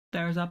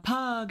There's a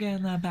pug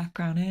in the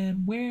background,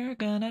 and we're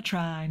gonna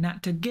try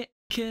not to get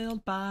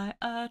killed by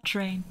a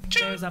train.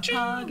 There's a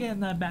pug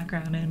in the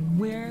background, and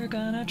we're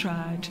gonna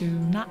try to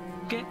not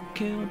get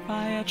killed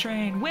by a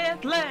train.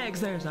 With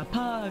legs, there's a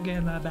pug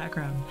in the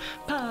background.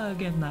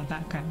 Pug in the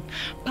background.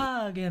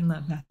 Pug in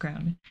the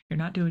background. You're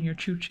not doing your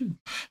choo-choo.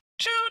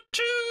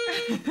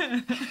 Choo-choo!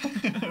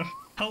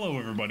 Hello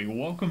everybody,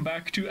 welcome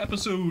back to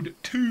episode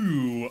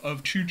 2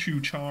 of CHOO-CHOO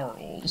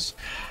Charles.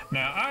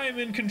 Now I'm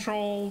in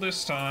control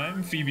this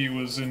time, Phoebe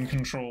was in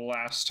control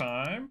last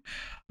time.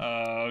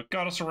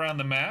 Got us around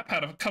the map,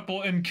 had a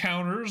couple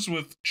encounters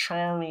with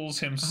Charles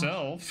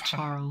himself. Oh,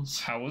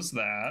 Charles. How was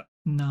that?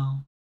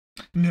 No.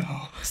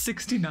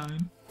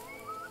 69.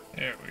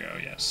 There we go,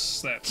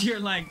 yes. You're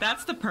like,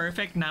 that's the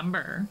perfect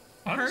number.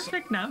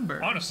 Perfect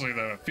number. Honestly,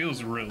 though, it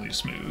feels really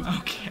smooth.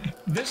 Okay.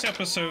 This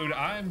episode,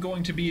 I'm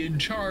going to be in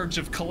charge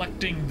of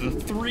collecting the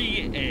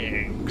 3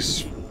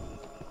 eggs.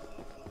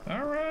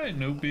 Alright,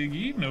 no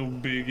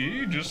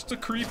biggie, just a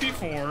creepy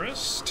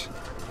forest.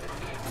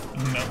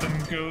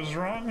 Nothing goes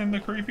wrong in the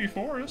creepy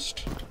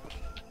forest.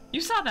 You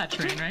saw that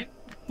train, right?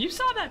 You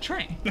saw that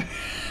train.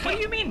 What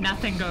do you mean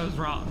nothing goes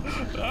wrong?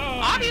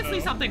 Obviously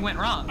something went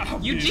wrong.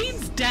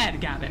 Eugene's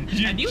dead, Gavin,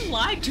 and you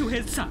lied to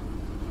his son.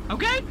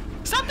 Okay?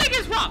 Something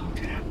is wrong.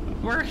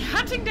 We're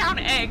hunting down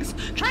eggs,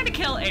 trying to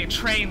kill a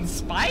train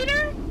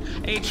spider?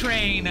 A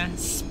train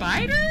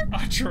spider?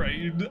 A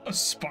train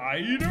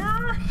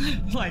spider?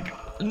 Like,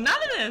 none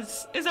of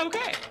this is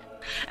okay.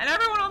 And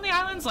everyone on the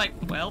island's like,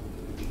 well,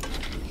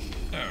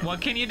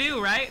 what can you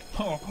do, right?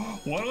 Oh,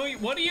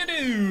 what do you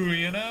do,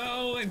 you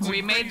know?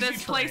 We made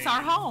this place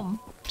our home,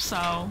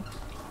 so...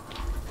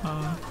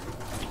 Are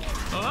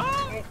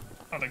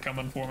they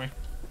coming for me?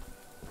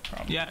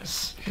 Probably.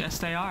 Yes,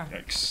 they are.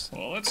 Yikes.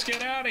 Well, let's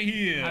get out of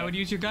here. I would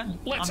use your gun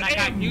Let's on that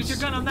guy. Use your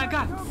gun on that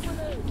guy.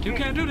 You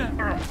can't do that.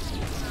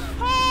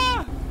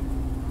 Ah!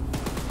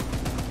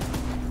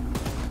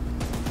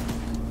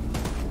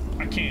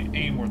 I can't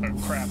aim worth a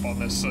crap on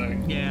this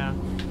thing. Yeah.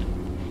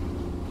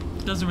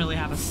 Doesn't really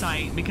have a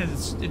sight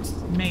because its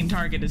main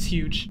target is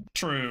huge.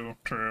 True.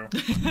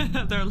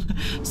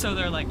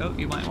 they're like, oh,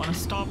 you might want to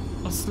stop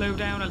or slow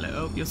down a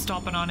little. Oh, you're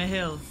stopping on a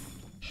hill.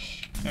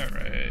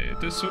 Alright,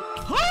 this way.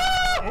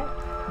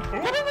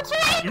 Get in the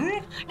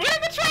train! Get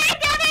in the train,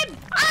 Gavin!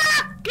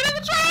 Ah! Get in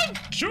the train!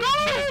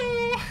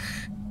 Choo-choo!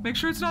 Make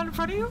sure it's not in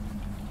front of you.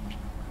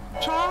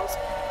 Charles?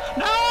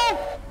 No!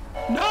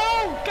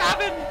 No!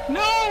 Gavin!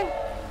 No!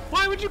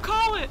 Why would you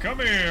call it? Come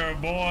here,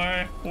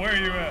 boy. Where are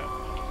you at?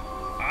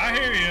 I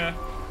hear ya.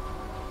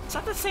 Is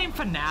that the same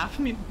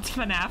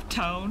FNAF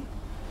tone?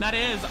 That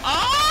is.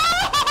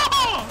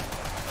 Oh!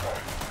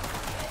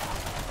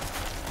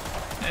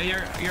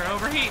 You're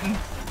overheating.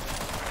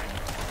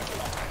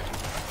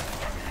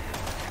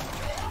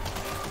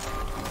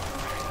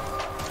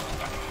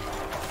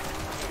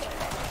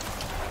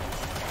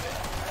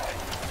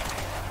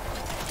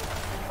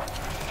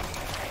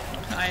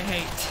 I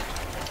hate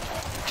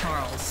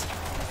Charles.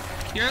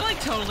 You're like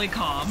totally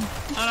calm,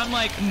 and I'm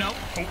like, nope.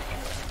 Oh.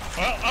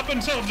 Well, up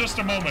until just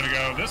a moment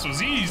ago, this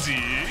was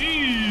easy.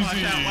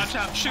 Watch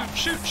out,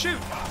 shoot.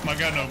 My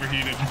gun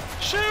overheated.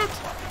 Shoot!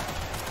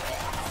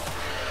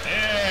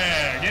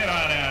 Yeah, get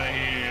on out of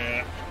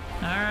here.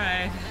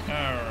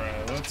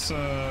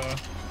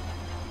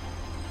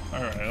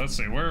 Alright, let's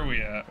see, where are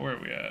we at?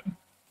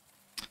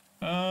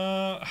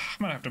 I'm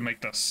gonna have to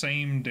make the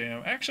same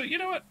damn... Actually, you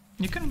know what?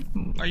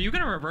 are you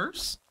gonna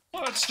reverse?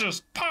 Let's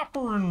just pop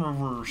her in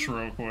reverse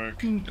real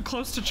quick.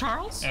 Close to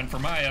Charles? And for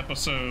my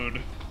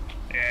episode...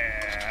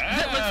 Yeah.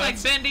 It looks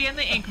like Bendy and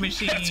the ink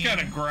machine. That's kind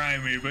of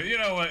grimy, but you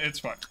know what? It's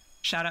fine.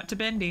 Shout out to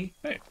Bendy.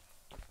 Hey.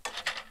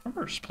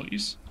 Reverse,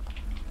 please.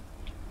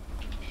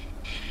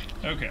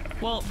 Okay.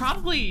 Well,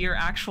 probably your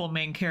actual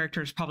main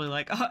character is probably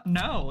like,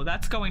 no,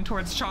 that's going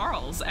towards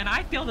Charles. And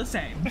I feel the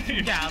same.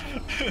 Yeah.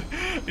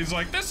 He's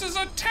like, this is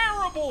a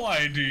terrible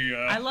idea.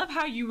 I love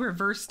how you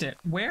reversed it,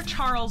 where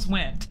Charles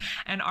went,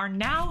 and are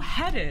now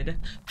headed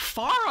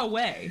far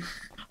away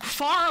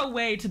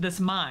to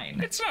this mine.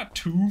 It's not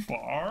too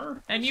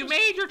far. And you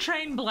made your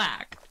train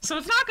black, so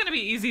it's not going to be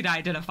easy to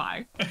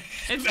identify.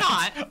 It's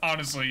not.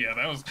 Honestly, yeah,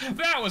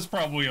 that was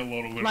probably a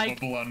little bit of a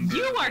blunder.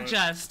 You are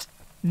just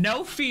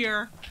no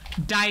fear,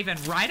 diving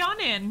right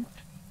on in.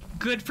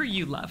 Good for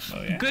you, love.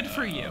 Oh, yeah. Good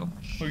for you.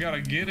 We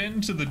gotta get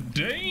into the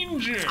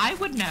danger. I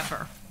would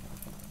never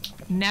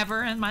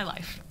in my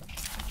life.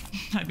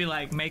 I'd be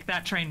like, make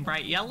that train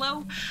bright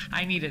yellow.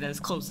 I need it as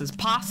close as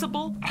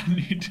possible. I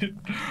need it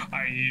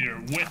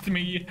with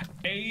me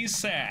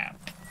ASAP.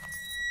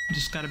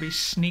 Just gotta be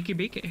sneaky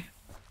beaky.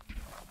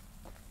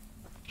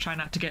 Try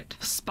not to get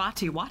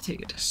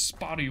spotty-wattied.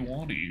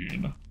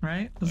 Spotty-wattied.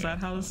 Right? Is that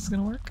how this is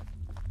gonna work?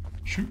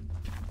 Shoot.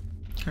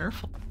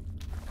 Careful.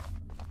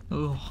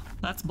 Ooh,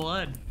 that's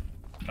blood.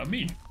 Not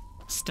me.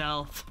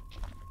 Stealth.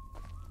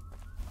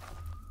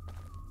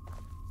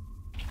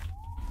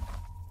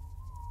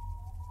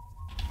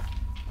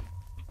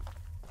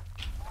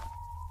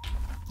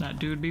 That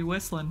dude be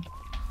whistling.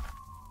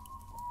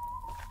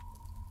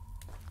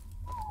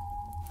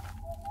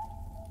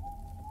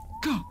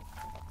 Go!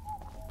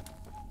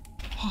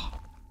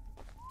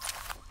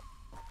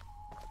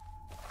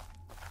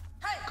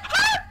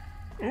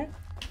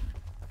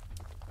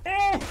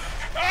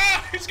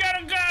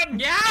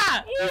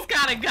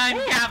 a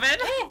gun, Gavin.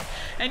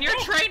 And your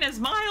train is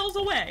miles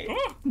away,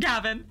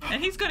 Gavin.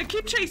 And he's gonna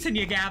keep chasing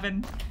you,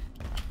 Gavin.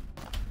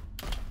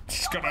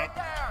 He's gonna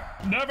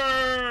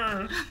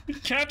never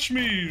catch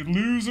me,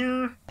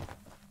 loser.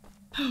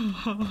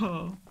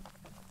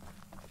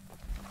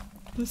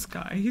 This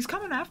guy, he's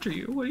coming after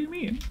you. What do you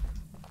mean?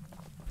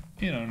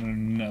 You don't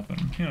know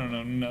nothing. You don't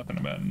know nothing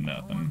about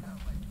nothing.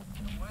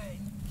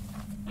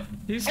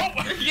 He's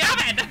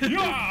Gavin!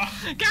 Yeah!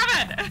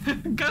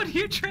 Gavin! Go to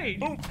your train.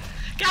 Oh.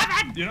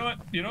 Gavin! You know what?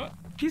 You know what?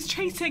 He's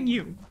chasing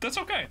you. That's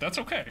okay. That's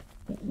okay.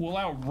 We'll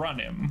outrun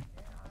him.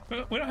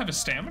 We don't have a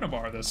stamina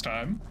bar this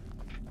time.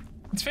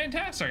 It's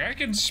fantastic. I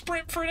can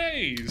sprint for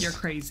days. You're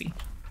crazy.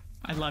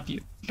 I love you.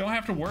 Don't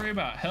have to worry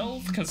about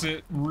health because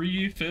it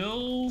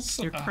refills.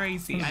 You're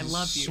crazy. I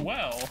love you.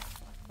 Swell.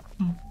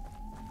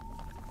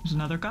 There's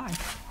another guy.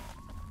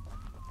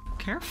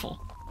 Careful.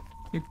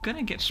 You're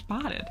gonna get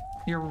spotted.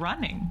 You're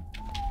running.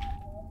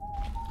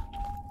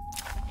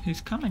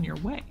 He's coming your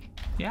way.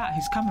 Yeah,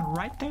 he's coming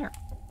right there.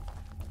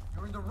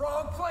 You're in the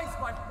wrong place,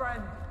 my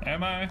friend.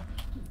 Am I?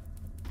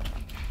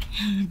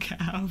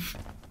 Gav.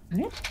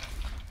 Whoop.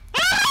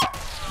 Ah!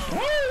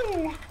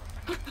 Woo!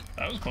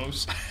 That was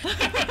close.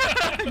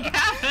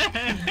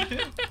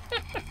 Gavin!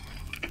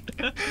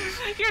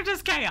 You're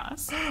just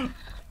chaos.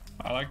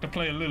 I like to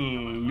play a little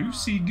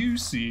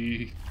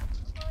loosey-goosey.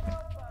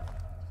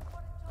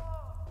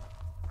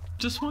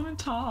 Just want to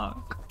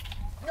talk.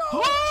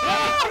 No!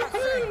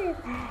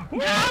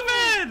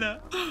 Gavin!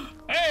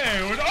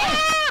 Hey!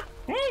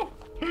 Woo!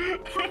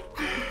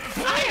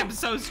 I am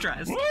so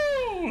stressed.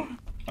 Woo!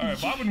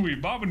 Alright, bob and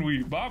weave, bob and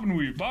weave, bob and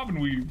weave, bob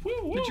and weave. Woo,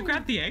 woo. Did you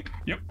grab the egg?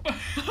 Yep.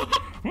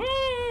 Woo!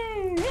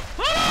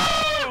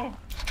 Oh!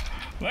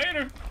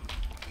 Later!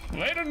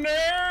 Later,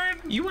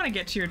 nerd! You want to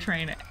get to your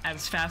train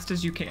as fast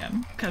as you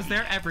can, because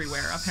they're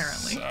everywhere,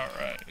 apparently.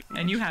 Alright.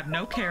 And you have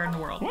no care in the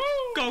world. Woo!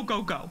 Go,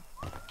 go, go.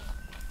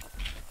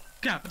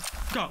 Gavin,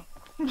 go.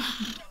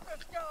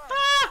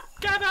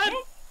 Gavin!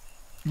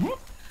 Whoop.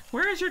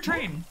 Where is your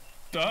train?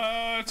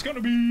 It's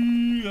gonna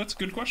be... That's a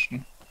good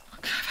question.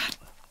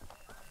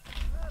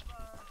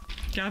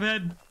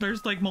 Gavin,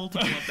 there's like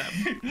multiple of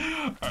them.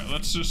 Alright,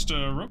 let's just,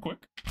 real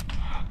quick.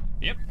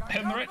 Yep,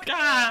 heading the right...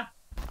 Ah!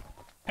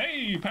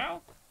 Hey,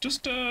 pal.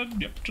 Just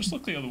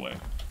look the other way.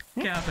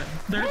 Gavin,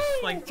 there's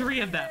like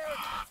 3 of them.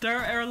 There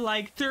are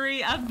like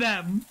 3 of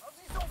them.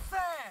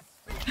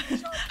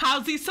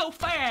 How's he so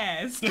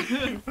fast? How's he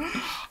so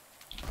fast?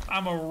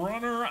 I'm a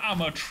runner,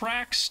 I'm a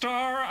track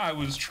star. I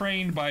was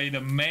trained by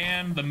the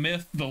man, the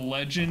myth, the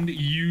legend,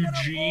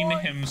 Eugene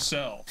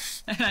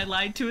himself. And I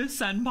lied to his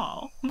son,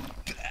 Paul.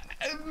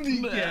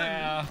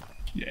 Yeah.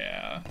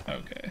 Yeah,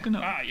 okay.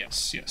 No. Ah,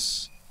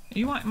 yes.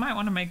 You might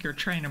want to make your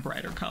train a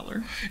brighter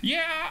color.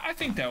 Yeah, I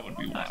think that would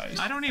be wise.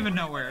 I don't even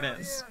know where it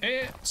is.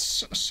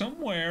 It's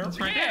somewhere. It's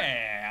right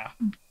there.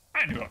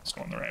 I knew I was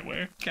going the right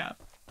way.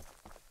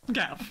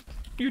 Gav,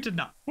 you did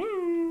not.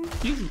 Woo!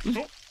 You.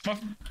 Oh,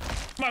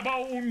 my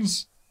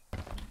bones!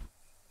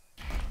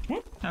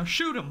 Whoop. Now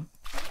shoot him.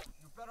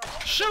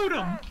 Shoot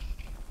him.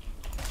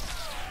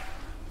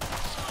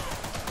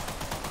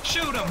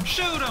 Shoot him,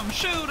 shoot him,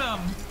 shoot him!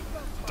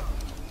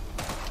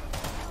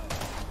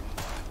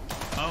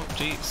 Oh,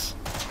 jeez.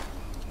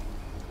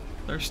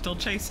 They're still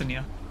chasing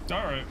you.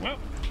 Alright, well.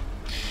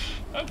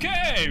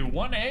 Okay,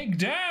 1 egg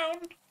down!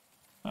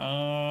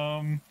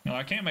 No,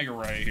 I can't make it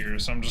right here,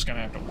 so I'm just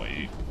gonna have to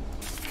wait.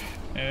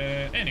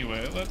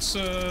 Anyway, let's,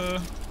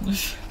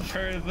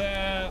 prepare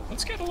that.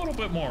 Let's get a little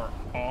bit more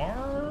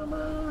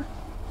armor.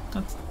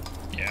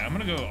 Yeah, I'm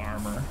gonna go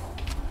armor.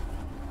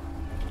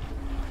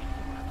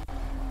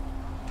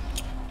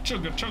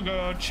 Chugga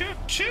chugga choo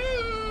choo!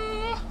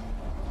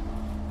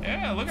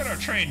 Yeah, look at our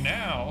train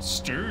now,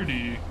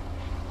 sturdy.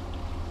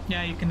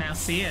 Yeah, you can now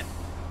see it.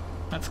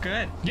 That's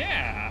good.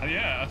 Yeah,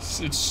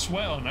 it's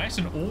swell, nice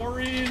and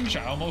orange.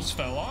 I almost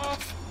fell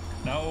off.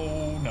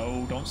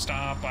 No, don't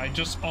stop. I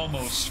just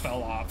almost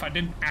fell off. I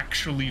didn't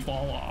actually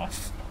fall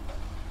off.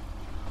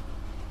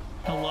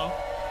 Hello?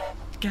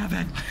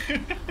 Gavin,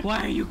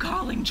 why are you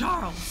calling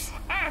Charles?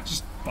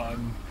 Just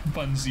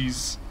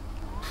funsies.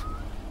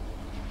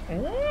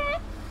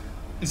 What?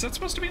 Is that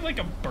supposed to be like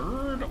a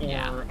bird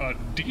or a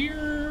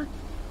deer?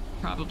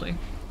 Probably.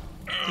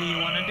 Do you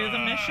want to do the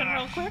mission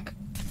real quick?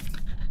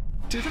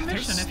 Do the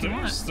mission if you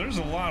want. There's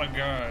a lot of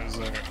guys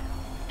there.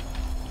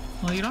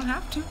 Well, you don't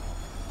have to.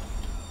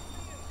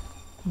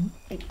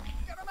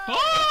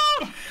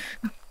 Oh!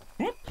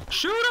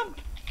 Shoot him!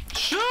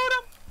 Shoot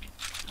him!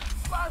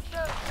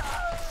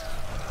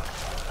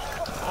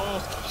 Oh,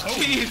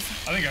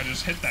 jeez. I think I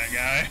just hit that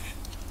guy.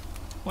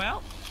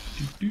 Well.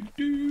 Hey,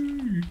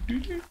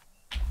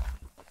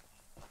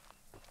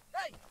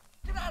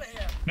 get out of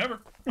here! Never.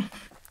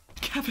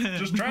 Gavin.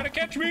 Just try to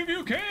catch me if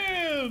you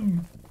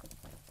can.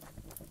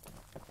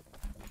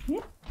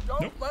 Whoop.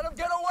 Don't let him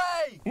get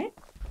away! Whoop.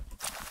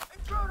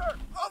 Intruder,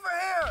 over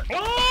here!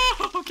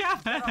 Oh,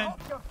 Gavin! I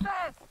hope you're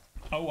fast!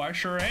 Oh, I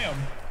sure am.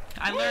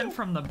 I learned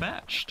from the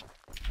best.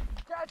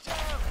 Catch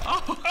him!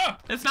 Oh,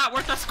 it's not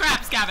worth the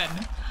scraps, Gavin.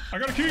 I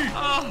got a key.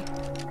 Oh,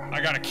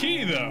 I got a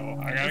key though.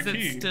 I got a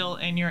key. is it still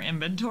in your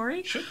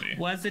inventory? Should be.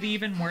 Was it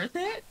even worth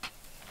it?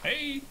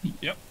 Hey.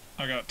 Yep.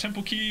 I got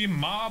temple key,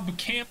 mob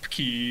camp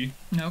key.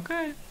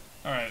 Okay.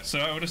 All right. So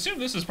I would assume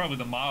this is probably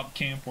the mob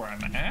camp where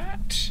I'm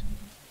at.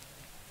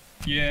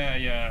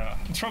 Yeah.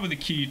 It's probably the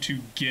key to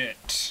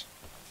get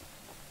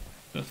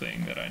the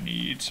thing that I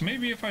need. So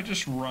maybe if I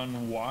just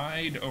run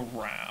wide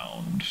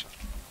around.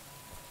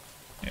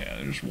 Yeah,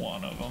 there's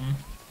one of them.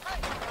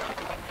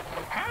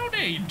 How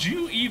did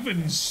you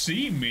even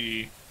see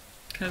me?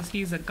 Because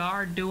he's a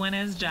guard doing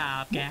his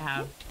job,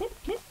 Gav.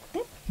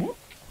 Whoop.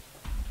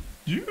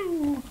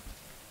 You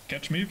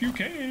catch me if you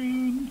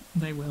can.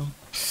 They will.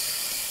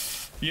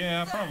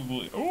 Yeah,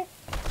 probably. Oh,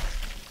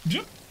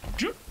 jump.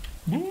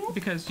 Whoop.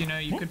 Because, you know,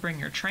 you could bring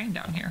your train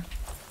down here.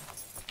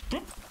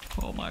 Whoop.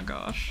 Oh my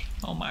gosh.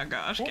 Oh my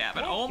gosh,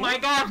 Gavin. Whoop. Oh my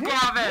gosh,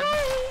 Gavin!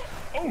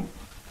 Oh.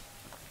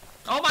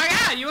 Oh my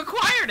god, you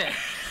acquired it!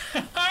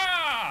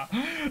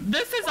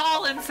 This is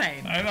all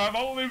insane. And I've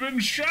only been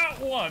shot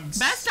once.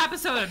 Best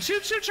episode of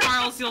CHOO-CHOO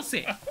Charles you'll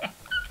see.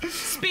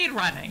 Speed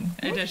running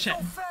edition.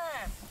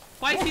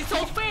 Why is he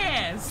so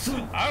fast?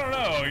 I don't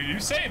know. You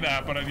say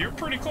that, but you're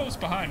pretty close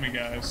behind me,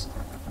 guys.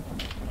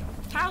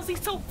 How's he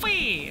so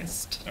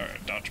fast? All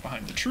right, dodge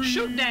behind the tree.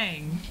 Shoot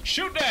dang.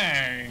 Shoot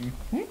dang.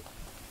 Whoop.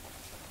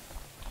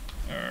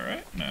 All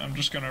right, now I'm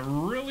just gonna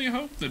really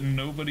hope that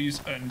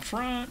nobody's in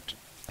front.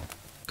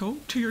 Go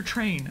to your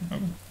train.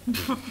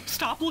 Oh.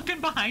 Stop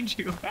looking behind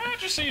you.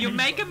 Just see You're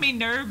making me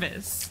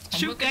nervous.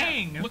 Shoot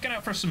dang. Looking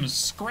out for some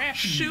scrappies.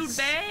 Shoot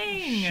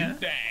dang.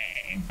 Shoot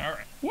dang. All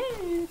right.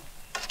 Woo.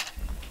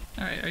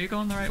 All right, are you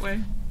going the right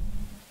way?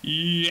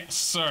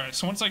 Yes. All right.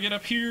 So once I get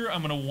up here,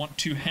 I'm gonna want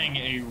to hang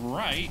a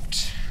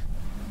right,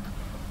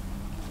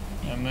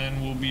 and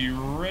then we'll be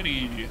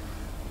ready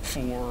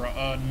for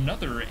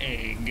another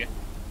egg.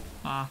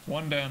 Ah.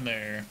 One down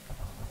there.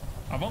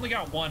 I've only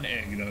got one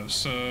egg though,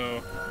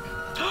 so.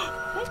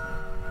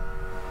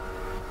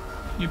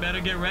 You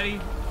better get ready.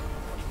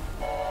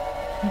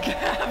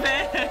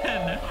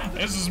 Gavin!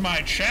 This is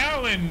my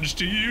challenge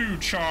to you,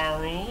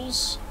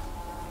 Charles.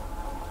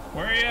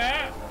 Where you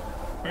at?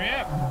 Where you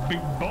at,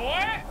 big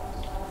boy?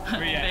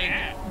 Where you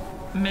at?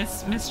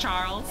 Miss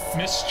Charles.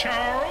 Miss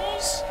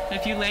Charles?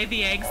 If you lay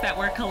the eggs that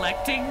we're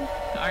collecting,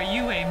 are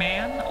you a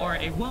man or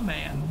a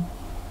woman?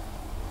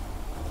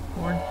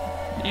 Or,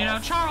 you know,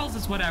 Charles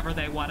is whatever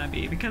they want to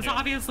be, because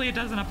obviously it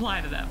doesn't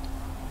apply to them.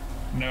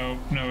 No,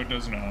 it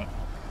does not.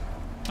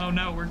 Oh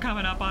no, we're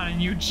coming up on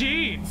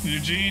Eugene.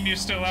 Eugene, you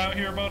still out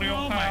here, buddy, Oh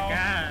old my pal?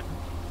 god.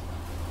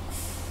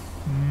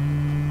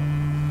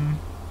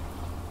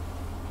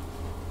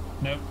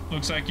 Nope,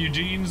 looks like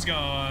Eugene's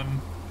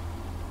gone.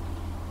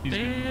 He's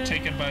been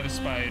taken by the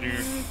spider.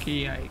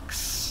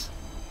 Yikes.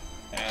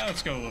 Yeah,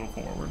 let's go a little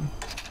forward.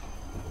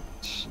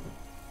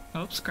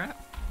 Oh,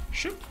 scrap.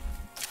 Shoot.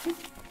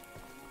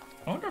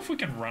 I wonder if we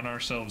can run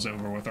ourselves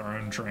over with our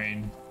own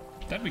train.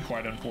 That'd be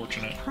quite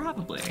unfortunate.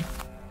 Probably.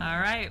 All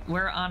right,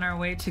 we're on our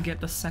way to get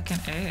the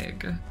second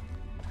egg.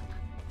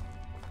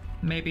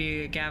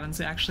 Maybe Gavin's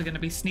actually going to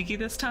be sneaky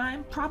this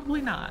time?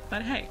 Probably not,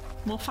 but hey,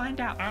 we'll find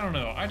out. I don't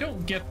know. I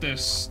don't get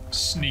this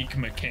sneak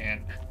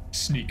mechanic.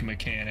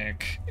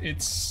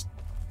 It's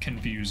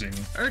confusing.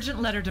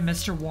 Urgent letter to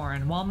Mr.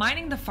 Warren. While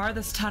mining the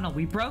farthest tunnel,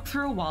 we broke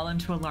through a wall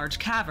into a large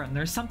cavern.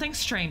 There's something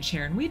strange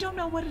here, and we don't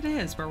know what it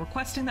is. We're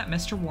requesting that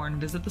Mr. Warren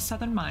visit the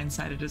southern mine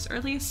site at his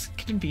earliest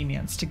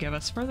convenience to give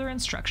us further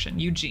instruction.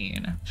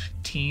 Eugene,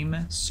 team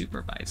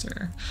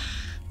supervisor.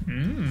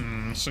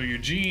 So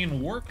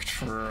Eugene worked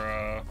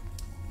for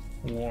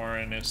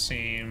Warren, it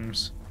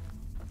seems.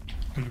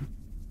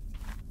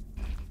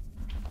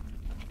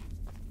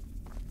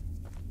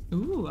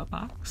 Ooh, a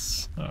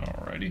box.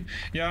 Alrighty.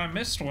 Yeah, I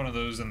missed one of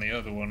those in the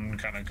other one,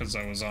 kind of because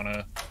I was on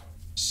a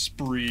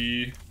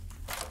spree.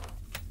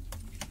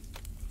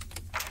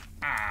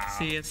 Ah.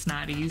 See, it's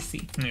not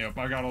easy. Yep,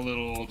 I got a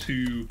little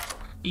too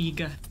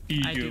Eager.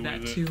 I do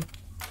that with it. too.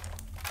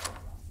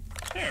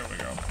 There we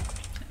go.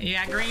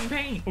 Yeah, green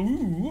paint.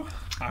 Ooh,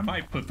 I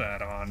might put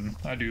that on.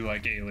 I do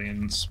like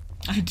aliens.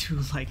 I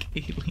do like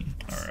aliens.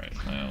 Alright,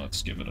 now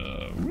let's give it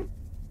a whoop.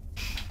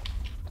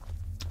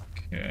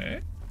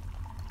 Okay.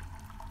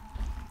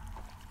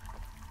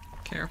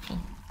 Careful.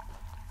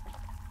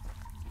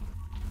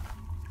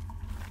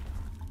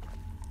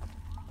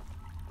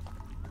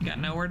 You got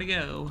nowhere to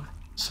go,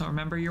 so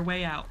remember your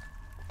way out.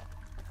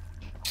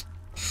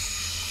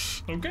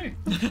 Okay.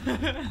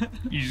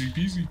 Easy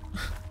peasy.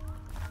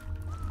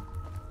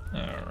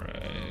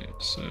 Alright,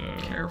 so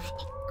Careful.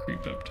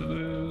 creep up to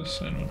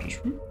this and we'll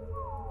just whoop.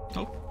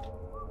 Oh.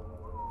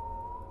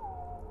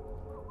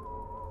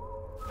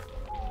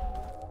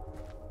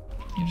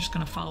 You're just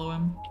gonna follow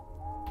him.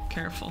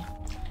 Careful.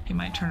 He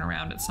might turn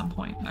around at some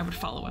point. I would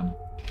follow him.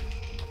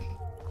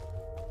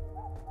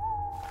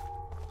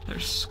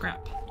 There's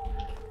scrap.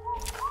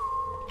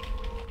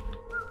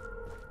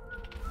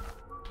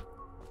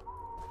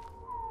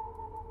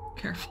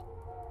 Careful.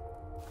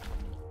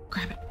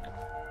 Grab it.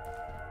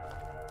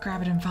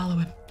 Grab it and follow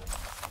him.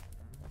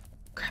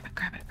 Grab it,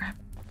 grab it, grab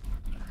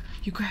it.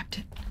 You grabbed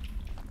it.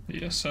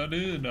 Yes, I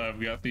did.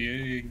 I've got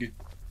the egg.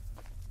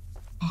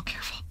 Oh,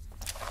 careful.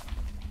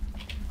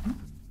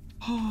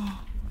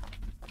 Oh,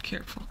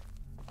 careful.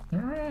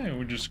 Alright,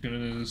 we're just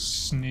gonna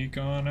sneak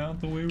on out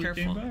the way we came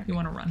Careful. back. You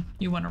want to run.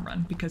 You want to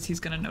run because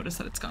he's going to notice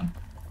that it's gone.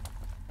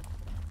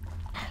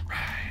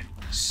 Alright.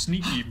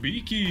 Sneaky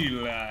beaky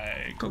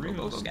like. Go, go,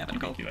 real go, go, Gavin.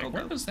 Go, sneaky, go, like. go.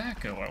 Where does that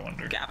go, I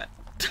wonder? Gavin.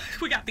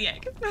 We got the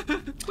egg.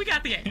 We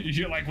got the egg.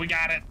 You're like, we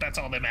got it. That's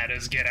all that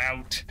matters. Get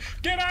out.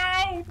 Get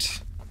out!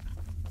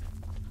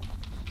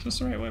 Is this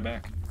the right way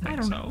back? I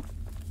don't know.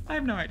 I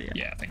have no idea.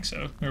 Yeah, I think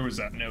so. Where was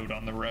that note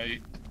on the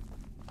right?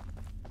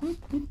 All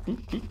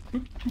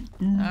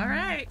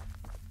right.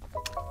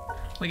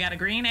 We got a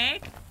green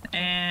egg,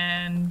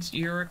 and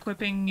you're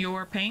equipping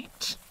your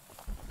paint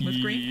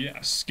with green?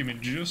 Yes, give me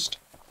just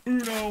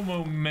uno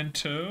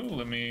momento.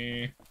 Let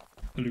me...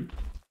 Hello?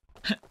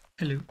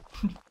 Hello.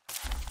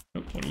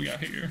 Oh, what do we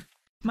got here?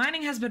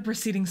 Mining has been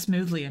proceeding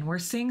smoothly, and we're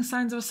seeing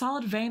signs of a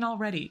solid vein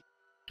already.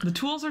 The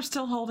tools are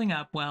still holding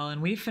up well,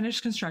 and we've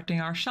finished constructing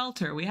our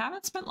shelter. We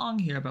haven't spent long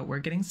here, but we're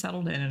getting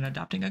settled in and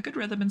adopting a good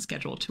rhythm and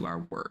schedule to our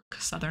work.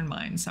 Southern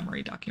Mine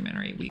Summary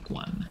Documentary, Week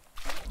 1.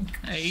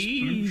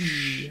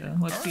 Hey,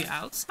 what's the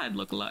outside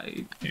look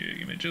like? Here,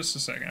 give me just a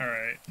second.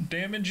 Alright.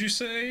 Damage, you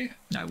say?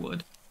 I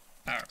would.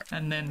 Alright.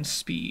 And then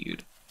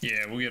speed.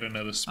 Yeah, we'll get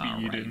another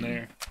speed in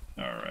there.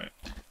 Alright.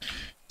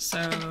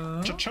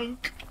 So...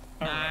 Cha-chunk!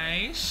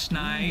 Nice,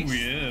 nice. Ooh,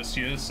 yes,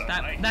 yes, I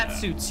like that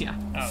suits ya.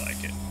 I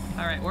like it.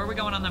 All right, where are we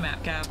going on the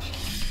map, Gav?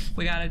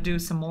 We got to do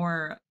some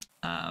more,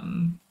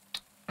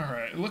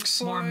 Alright,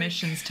 looks more like...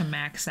 missions to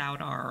max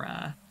out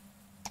our,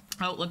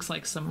 oh, it looks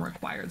like some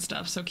required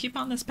stuff. So keep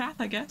on this path,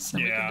 I guess,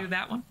 and we can do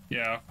that one.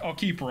 Yeah, I'll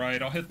keep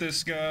right. I'll hit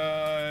this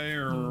guy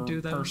or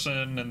Do those.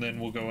 person, and then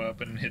we'll go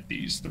up and hit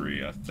these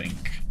three, I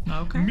think.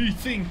 Okay.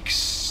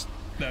 Methinks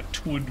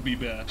that would be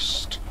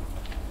best.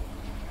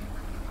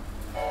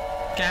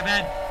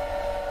 Gavin!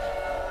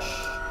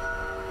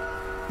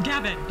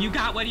 Gavin, you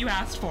got what you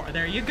asked for.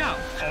 There you go.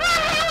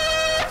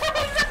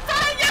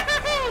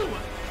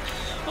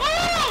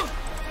 Oh!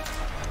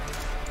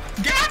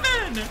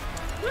 Gavin!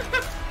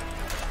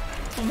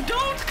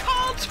 Don't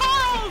call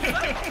Charles!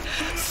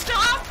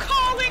 Stop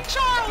calling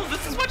Charles!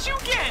 This is what you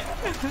get!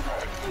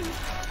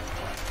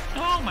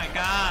 Oh my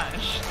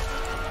gosh.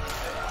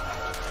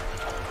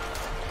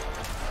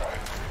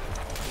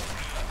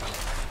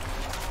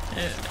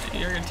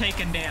 You're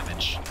taking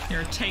damage.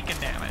 You're taking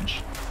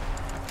damage.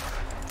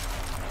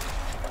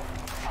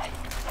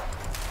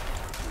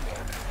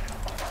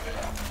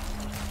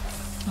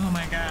 Oh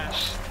my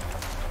gosh.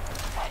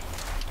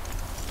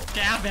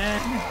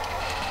 Gavin!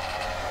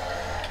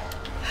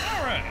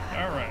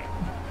 Alright.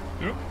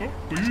 Oh,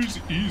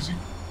 easy, easy.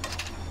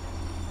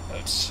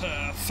 Let's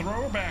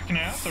throw her back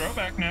now,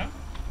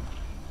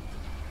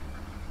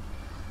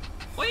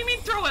 What do you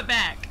mean throw it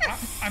back?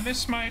 I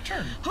missed my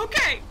turn.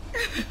 Okay!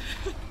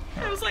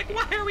 I was like,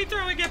 why are we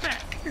throwing it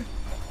back?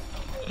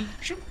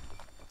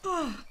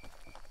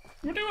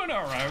 We're doing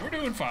alright, we're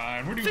doing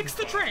fine, we're doing Fix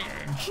the train.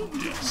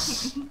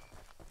 Yes.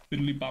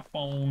 Fiddly bop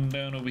on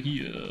down over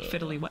here.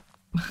 Fiddly what?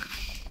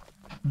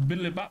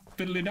 Biddly bop,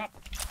 fiddly dop.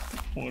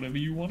 Whatever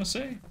you want to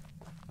say.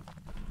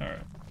 Alright.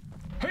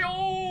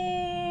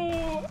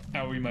 Hey-oh!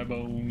 Owie, my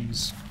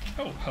bones.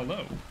 Oh,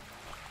 hello.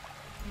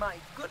 My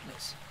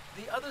goodness,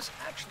 the others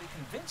actually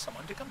convinced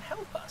someone to come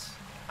help us.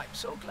 I'm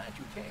so glad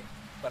you came,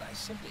 but I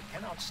simply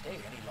cannot stay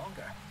any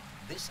longer.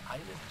 This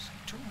island is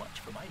too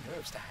much for my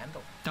nerves to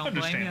handle. Don't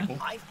blame you.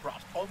 I've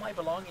brought all my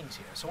belongings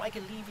here so I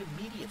can leave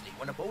immediately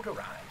when a boat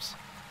arrives.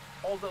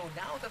 Although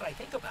now that I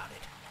think about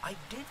it, I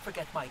did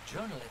forget my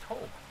journal at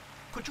home.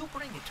 Could you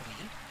bring it to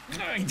me?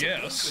 I It's a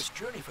guess. dangerous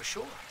journey for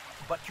sure,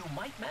 but you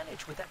might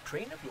manage with that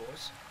train of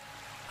yours.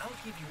 I'll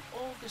give you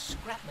all the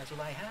scrap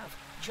metal I have.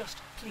 Just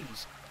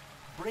please,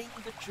 bring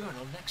the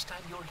journal next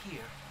time you're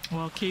here.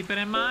 Well, keep it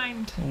in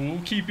mind.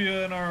 We'll keep you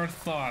in our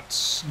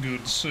thoughts,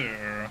 good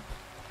sir.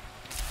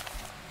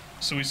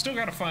 So we still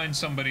gotta find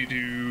somebody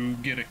to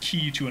get a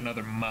key to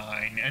another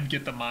mine and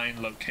get the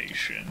mine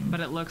location.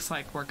 But it looks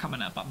like we're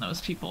coming up on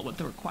those people with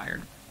the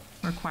required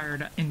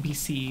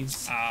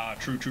NPCs. Ah,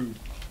 true.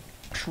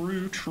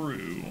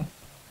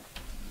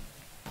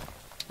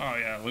 Oh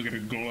yeah, look at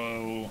it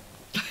glow.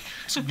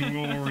 It's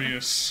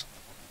glorious.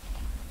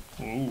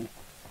 Oh.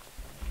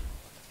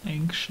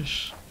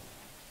 Anxious.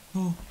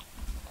 Oh.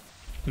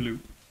 Hello.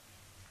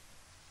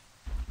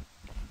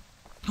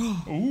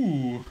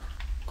 Ooh.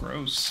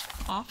 Gross.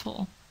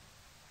 Awful.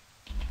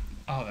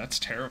 Oh, that's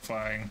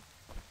terrifying.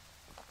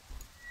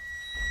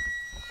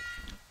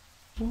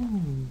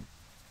 Ooh.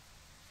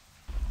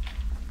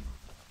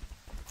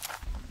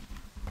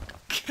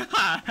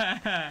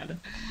 God.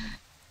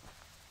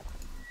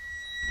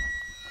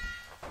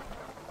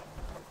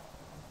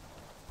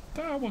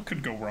 What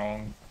could go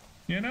wrong?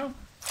 You know?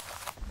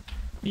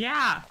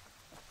 Yeah.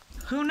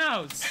 Who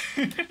knows?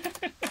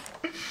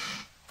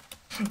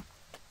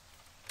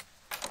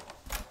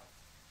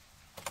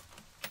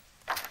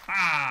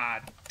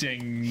 Ah,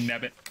 dang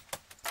nabbit.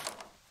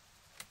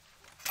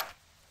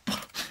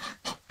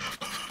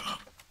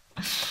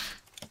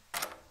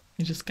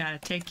 You just gotta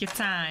take your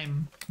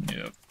time.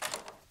 Yep.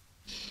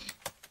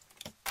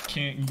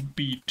 Can't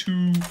be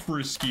too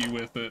frisky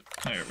with it.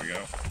 There we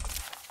go.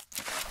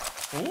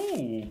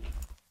 Ooh.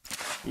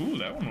 Ooh,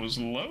 that one was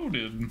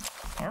loaded.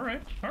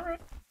 Alright,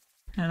 alright.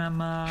 And I'm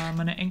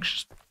an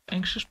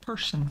anxious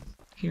person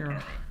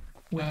here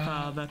with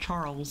the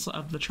Charles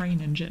of the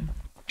train engine.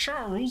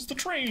 Charles the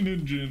train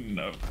engine.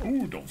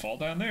 Ooh, don't fall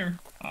down there.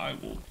 I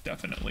will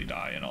definitely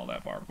die in all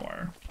that barbed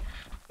wire.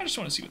 I just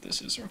want to see what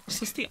this is real quick. Is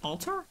this the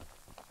altar?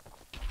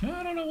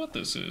 I don't know what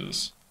this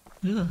is.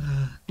 Ugh,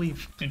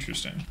 leave.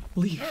 Interesting.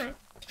 Leave. Alright.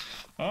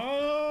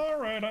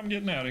 Alright, I'm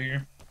getting out of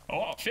here.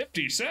 Oh,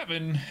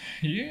 57.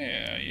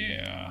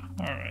 Yeah.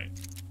 Alright.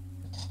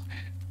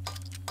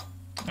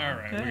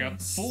 Alright, we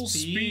got full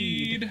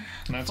speed.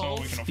 And that's all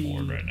we can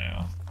afford right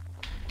now.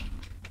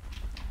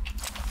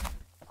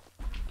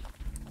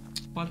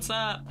 What's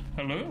up?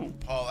 Hello.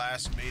 Paul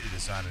asked me to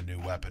design a new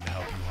weapon to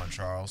help you hunt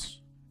Charles.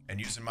 And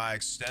using my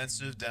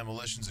extensive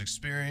demolitions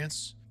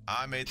experience,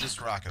 I made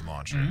this rocket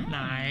launcher.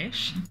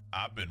 Nice.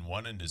 I've been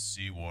wanting to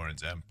see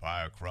Warren's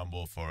empire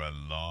crumble for a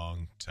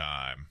long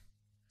time.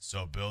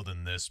 So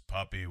building this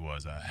puppy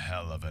was a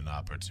hell of an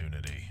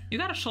opportunity. You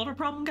got a shoulder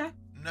problem, guy?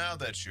 Now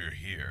that you're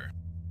here,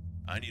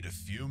 I need a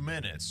few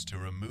minutes to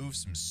remove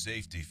some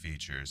safety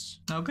features.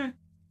 Okay.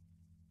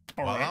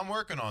 While I'm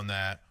working on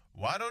that,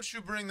 why don't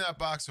you bring that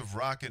box of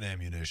rocket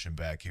ammunition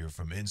back here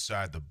from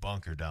inside the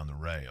bunker down the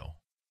rail?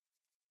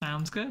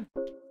 Sounds good.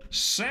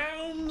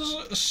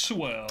 Sounds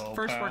swell.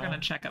 First, pal. we're gonna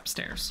check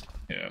upstairs.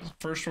 Yeah,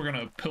 first we're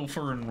gonna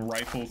pilfer and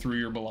rifle through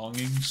your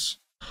belongings.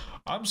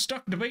 I'm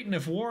stuck debating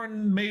if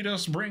Warren made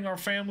us bring our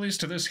families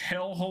to this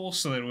hellhole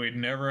so that we'd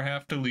never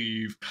have to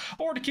leave,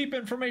 or to keep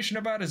information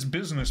about his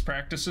business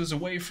practices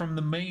away from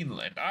the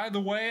mainland. Either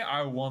way,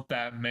 I want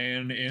that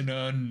man in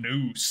a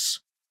noose.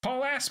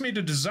 Paul asked me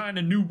to design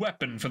a new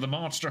weapon for the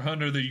monster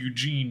hunter that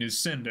Eugene is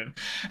sending,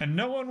 and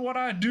knowing what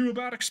I do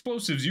about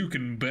explosives, you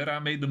can bet I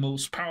made the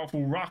most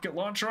powerful rocket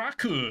launcher I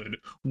could.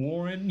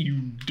 Warren,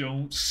 you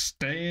don't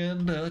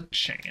stand a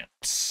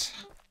chance.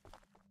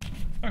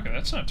 Okay,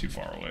 that's not too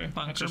far away.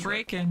 Bunker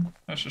break-in.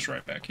 That's just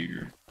right back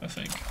here, I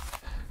think.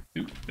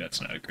 Oop, that's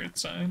not a good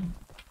sign.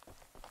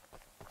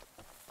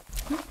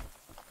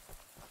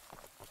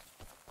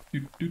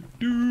 We're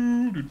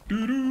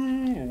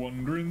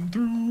wandering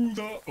through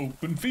the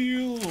open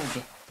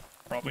field.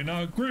 Probably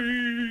not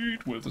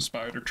great with a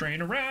spider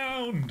train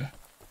around.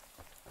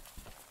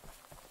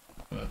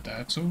 But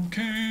that's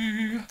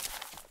okay.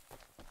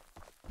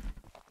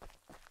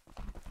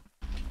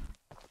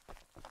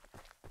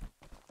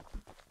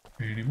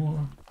 Any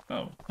more?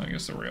 Oh, I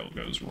guess the rail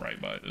goes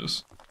right by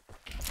this.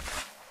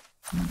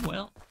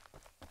 Well.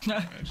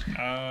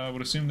 I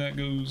would assume that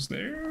goes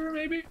there,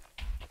 maybe?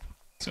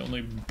 It's the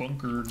only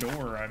bunker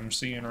door I'm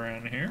seeing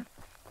around here.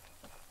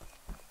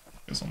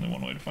 There's only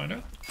one way to find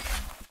out.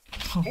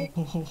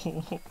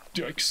 Oh,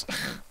 yikes.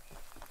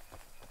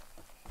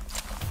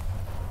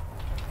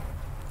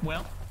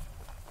 Well.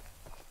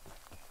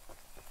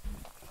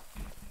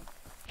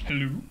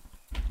 Hello?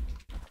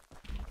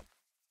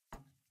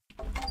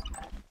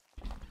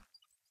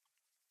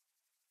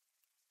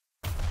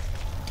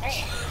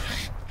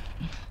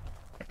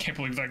 I can't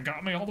believe that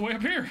got me all the way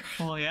up here.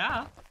 Well,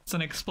 yeah. It's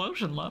an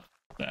explosion, love.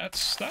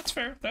 That's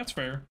fair. That's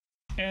fair.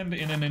 And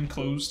in an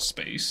enclosed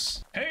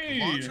space. Hey!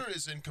 The launcher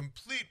is in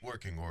complete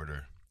working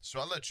order, so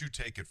I'll let you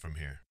take it from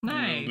here.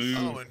 Nice.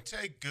 Oh, and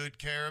take good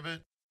care of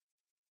it.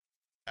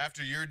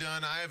 After you're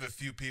done, I have a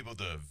few people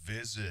to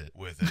visit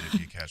with it if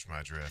you catch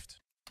my drift.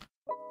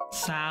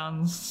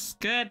 Sounds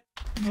good.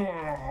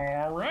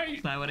 All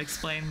right. That would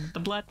explain the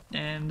blood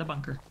and the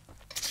bunker.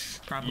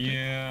 Probably.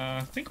 Yeah,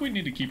 I think we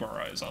need to keep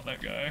our eyes on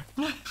that guy.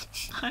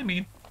 I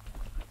mean,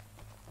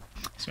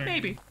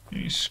 maybe.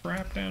 Any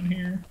scrap down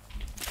here?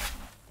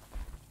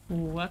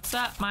 What's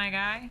up, my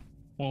guy?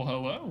 Well,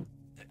 hello.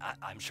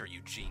 I'm sure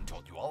Eugene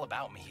told you all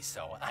about me,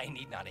 so I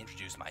need not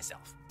introduce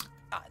myself.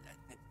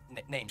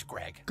 Name's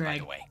Greg, by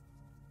the way.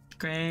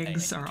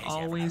 Gregs are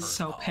always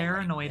so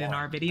paranoid in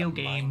our video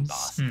games.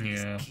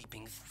 Yeah,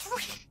 keeping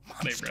 3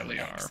 they really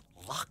are.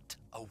 Locked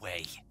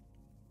away.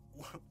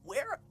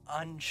 We're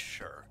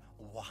unsure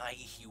why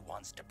he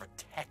wants to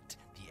protect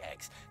the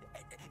eggs.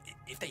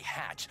 If they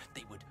hatch,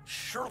 they would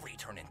surely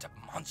turn into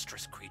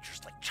monstrous creatures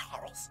like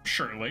Charles.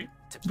 Surely.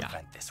 To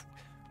prevent this,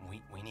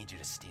 we need you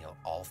to steal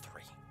all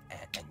 3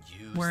 and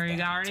use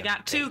We already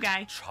got 2,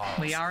 guy.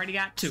 We already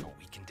got 2. So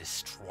we can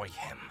destroy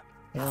him.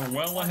 We're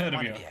well ahead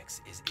of you.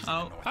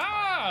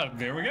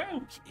 There we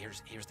go.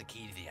 Here's the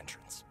key to the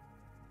entrance.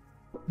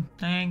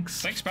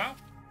 Thanks. Thanks, pal.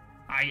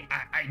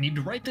 I need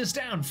to write this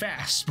down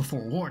fast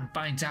before Warren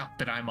finds out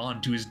that I'm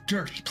on to his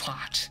dirty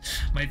plot.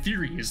 My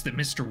theory is that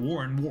Mr.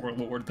 Warren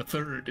Warlord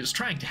III is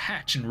trying to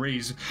hatch and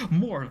raise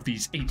more of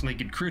these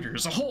 8-legged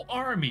critters, a whole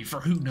army for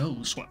who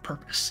knows what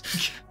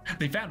purpose.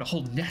 They found a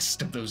whole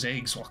nest of those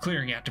eggs while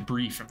clearing out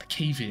debris from the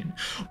cave-in.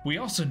 We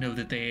also know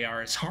that they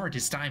are as hard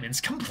as diamonds,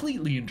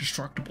 completely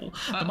indestructible.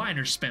 The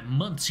miners spent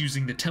months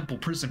using the temple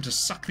prism to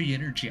suck the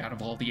energy out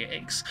of all the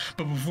eggs,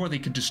 but before they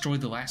could destroy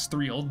the last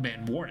 3, Old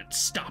Man Warren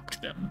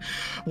stopped them.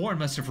 Warren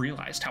must have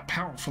realized how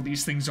powerful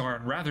these things are,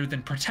 and rather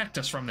than protect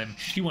us from them,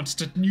 he wants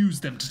to use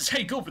them to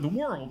take over the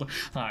world.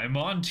 I'm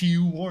on to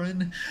you,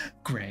 Warren.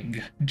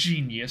 Greg,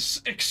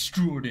 genius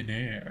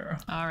extraordinaire.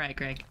 All right,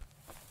 Greg.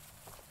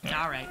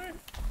 All right.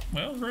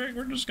 Well, Greg,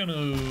 we're just gonna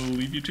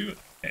leave you to it,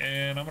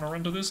 and I'm gonna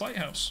run to this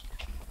lighthouse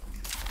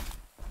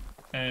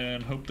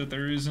and hope that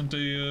there isn't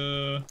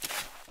a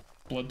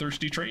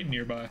bloodthirsty train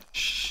nearby.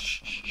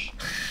 Shh.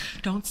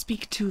 Don't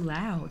speak too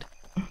loud.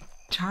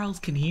 Charles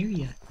can hear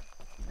you.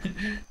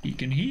 He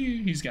can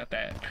hear. He's got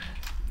that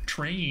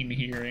train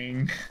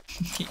hearing.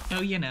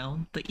 Oh, you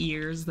know, the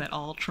ears that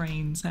all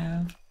trains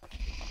have.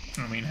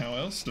 I mean, how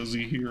else does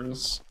he hear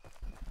us?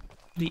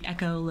 The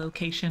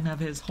echolocation of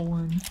his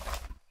horn.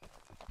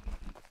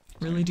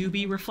 Really do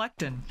be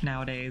reflecting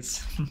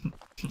nowadays.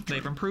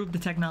 They've improved the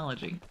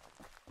technology.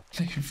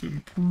 They've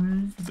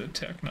improved the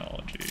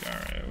technology.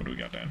 Alright, what do we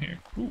got down here?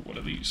 Ooh, what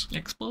are these?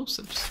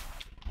 Explosives.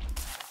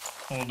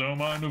 Well, don't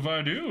mind if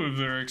I do, if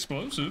they're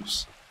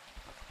explosives.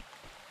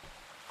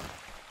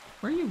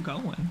 Where are you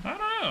going? I don't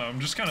know, I'm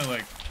just kind of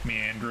like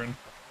meandering,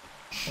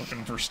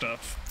 looking for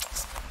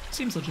stuff.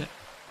 Seems legit.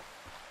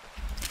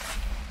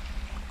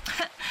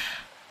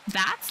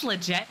 That's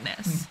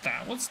legitness.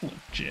 That was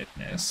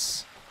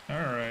legitness.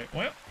 Alright,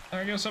 well,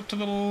 I guess up to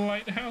the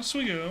lighthouse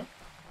we go.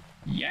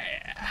 Yeah!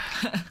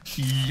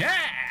 Yeah!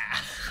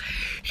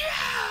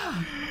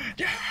 Yeah!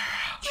 Yeah!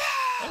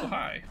 Oh,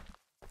 hi.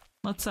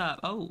 What's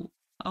up? Oh,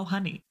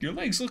 honey. Your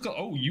legs look...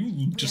 Oh,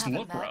 you just haven't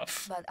look met,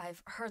 rough. But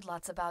I've heard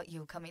lots about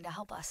you coming to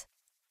help us.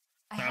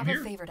 I I'm have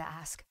here. a favor to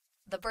ask.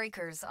 The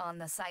breakers on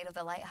the side of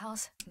the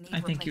lighthouse need I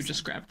think you replacing.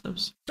 just grabbed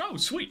those. Oh,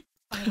 sweet.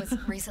 I was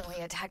recently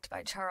attacked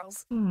by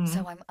Charles, Hmm.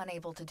 so I'm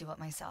unable to do it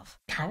myself.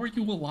 How are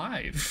you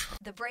alive?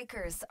 The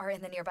breakers are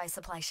in the nearby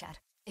supply shed.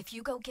 If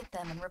you go get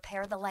them and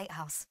repair the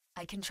lighthouse,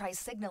 I can try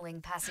signaling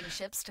passing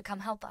ships to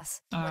come help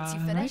us. Once you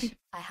finish, Alrighty.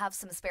 I have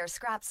some spare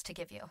scraps to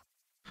give you.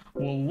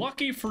 Well,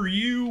 lucky for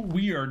you,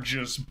 we are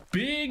just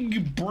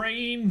big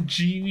brain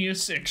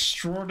genius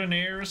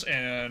extraordinaires,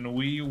 and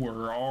we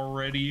were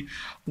already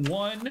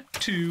 1,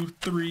 2,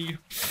 3,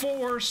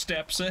 4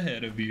 steps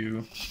ahead of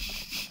you.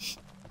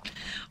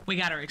 We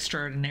got our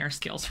extraordinaire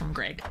skills from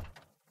Greg.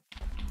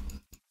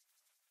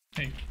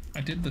 Hey,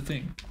 I did the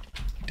thing.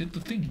 I did the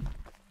thing.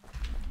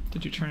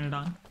 Did you turn it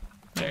on?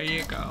 There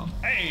you go.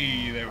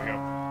 Hey, there we go.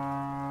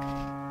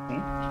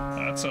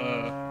 Ooh, that's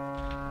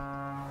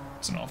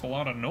an awful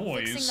lot of Fixing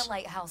noise. the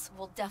lighthouse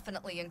will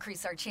definitely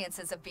increase our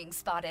chances of being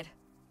spotted.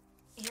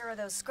 Here are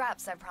those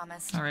scraps I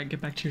promised. All right, get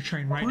back to your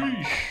train right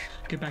now.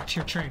 Get back to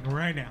your train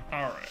right now.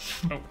 All right.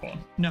 Oh, hold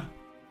on. No.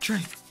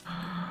 Train.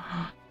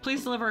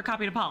 Please deliver a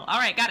copy to Paul. All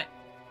right, got it.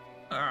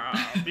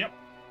 Yep.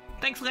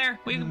 Thanks, Claire.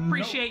 We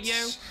appreciate you.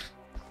 Notes.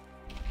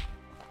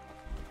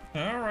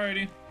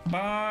 Alrighty. Bye,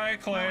 I wanna check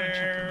the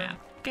Claire. map.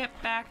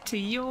 Get back to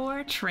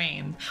your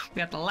train. We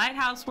got the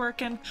lighthouse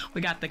working.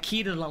 We got the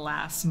key to the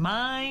last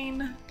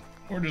mine.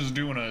 We're just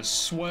doing a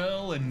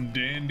swell and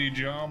dandy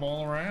job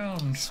all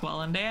around.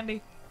 Swell and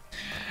dandy.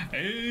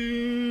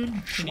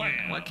 And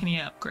What can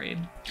you upgrade?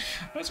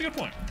 That's a good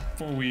point.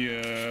 Before we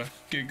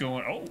get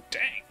going. Oh,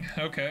 dang.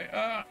 Okay.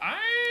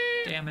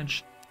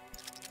 Damage.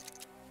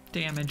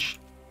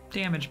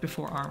 Damage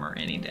before armor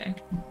any day.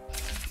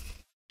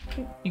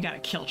 You gotta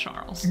kill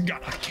Charles.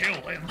 Gotta kill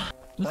him.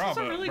 This is a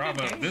Bravo, really good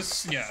bravo. game.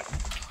 This, yeah.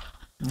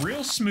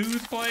 Real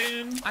smooth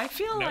playing. I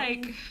feel No.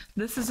 like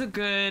this is a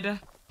good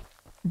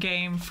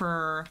game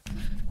for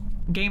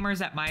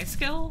gamers at my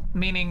skill,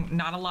 meaning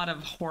not a lot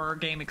of horror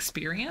game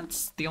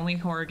experience. The only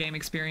horror game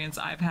experience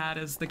I've had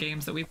is the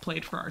games that we've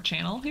played for our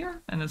channel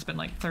here, and it's been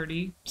like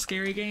 30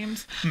 scary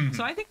games.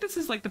 So I think this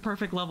is like the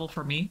perfect level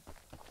for me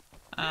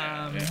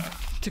Yeah.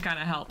 to kind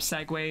of help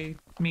segue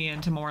me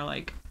into more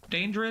like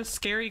dangerous,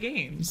 scary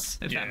games,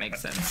 if that makes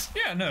sense.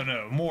 Yeah,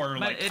 no. More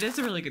But like... it is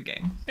a really good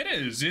game. It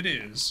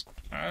is.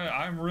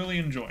 I'm really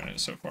enjoying it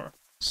so far.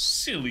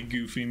 Silly,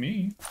 goofy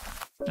me.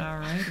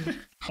 Alrighty.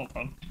 Hold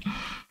on.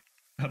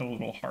 Had a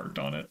little heart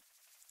on it.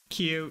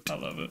 Cute. I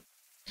love it.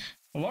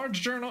 A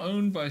large journal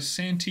owned by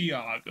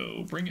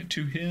Santiago. Bring it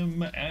to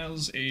him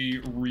as a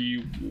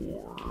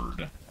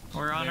reward.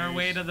 We're on our There's-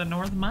 way to the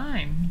North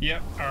Mine.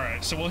 Yep,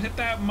 alright. So we'll hit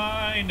that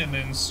mine and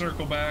then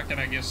circle back and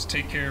I guess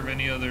take care of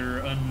any other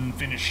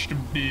unfinished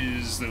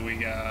biz that we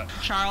got.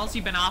 Charles,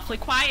 you've been awfully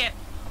quiet.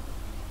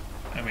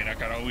 I mean, I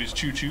could always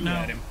choo-choo No.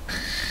 at him.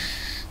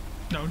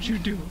 Don't you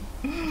do.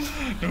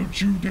 Don't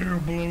you dare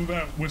blow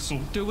that whistle.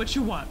 Do what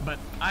you want, but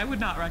I would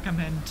not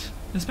recommend,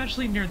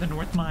 especially near the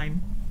North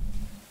Mine.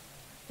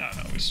 No,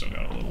 we still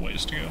got a little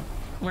ways to go.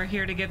 We're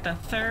here to get the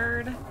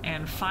third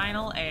and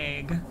final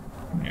egg.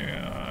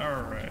 Yeah,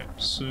 alright.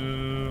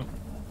 So...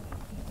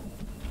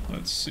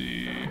 let's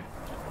see.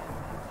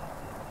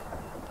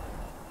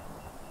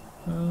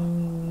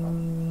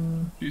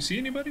 Do you see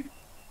anybody?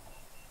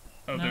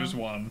 Oh, No. there's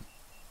one.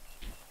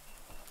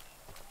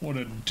 What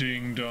a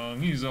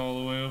ding-dong. He's all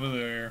the way over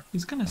there.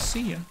 He's gonna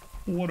see you.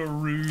 What a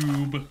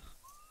rube.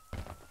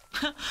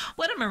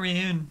 What a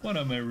maroon. What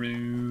a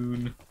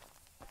maroon.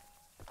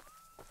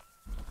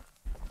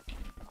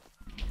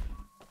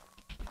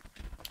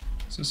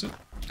 Is this it?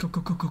 Go, go,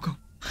 go, go, go.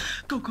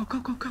 Go, go, go,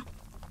 go, go.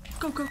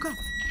 Go, go, go.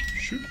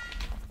 Shoot.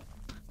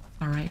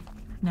 All right,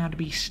 now to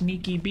be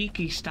sneaky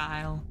beaky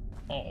style.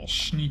 All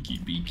sneaky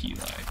beaky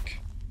like.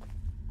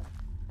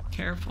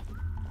 Careful.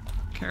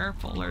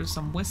 Careful, there's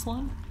some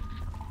whistling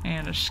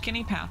and a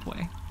skinny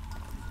pathway.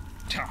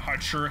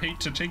 I'd sure hate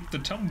to take the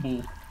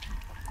tumble.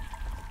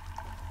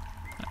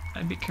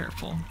 I'd be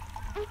careful.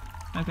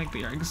 I think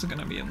the eggs are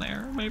gonna be in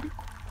there, maybe?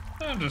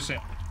 I'm just saying.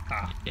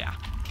 Ah. Yeah,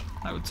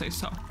 I would say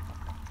so.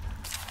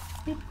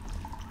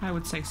 I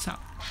would say so.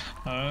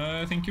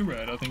 I think you're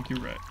right. I think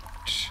you're right.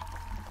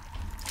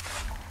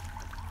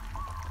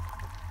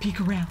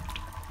 Peek around.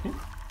 Ooh.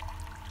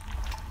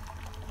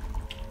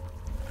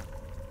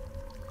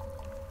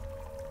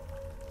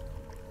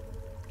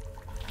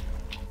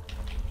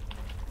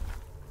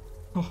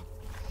 Oh,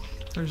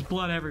 there's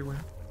blood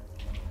everywhere.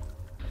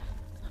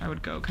 I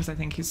would go because I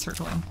think he's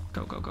circling.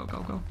 Go, go, go,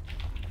 go, go.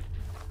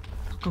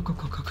 Go, go,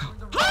 go, go, go.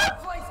 The right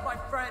place, my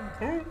friend.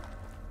 Oh.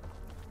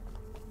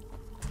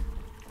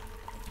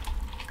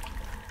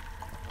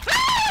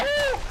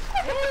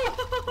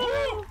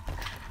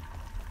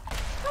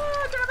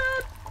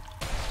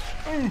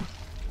 Oh,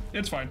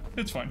 it's fine.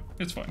 It's fine.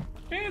 It's fine.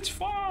 It's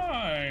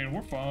fine.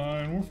 We're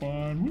fine. We're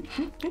fine. Whoop,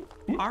 whoop, whoop,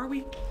 whoop. Are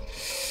we?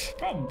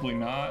 Probably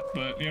not,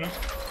 but you know.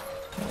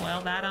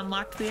 Well, that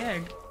unlocked the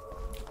egg.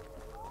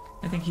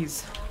 I think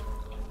he's...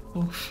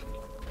 Oof.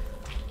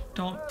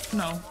 Don't...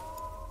 No.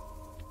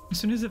 As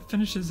soon as it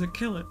finishes it,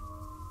 kill it.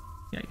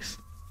 Yikes.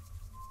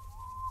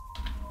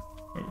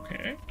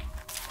 Okay.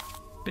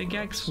 Big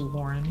yikes,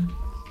 Warren.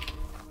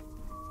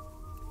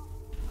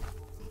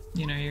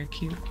 You know, you're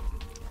cute.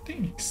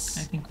 Thanks.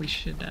 I think we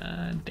should,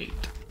 date.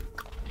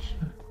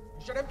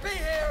 You shouldn't be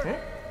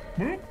here.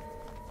 Whoop.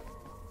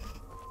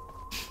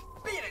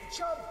 Beat it,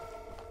 chump.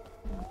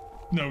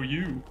 No,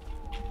 you.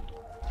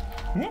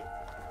 Whoop.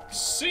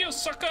 See ya,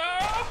 sucker!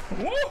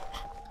 Whoop.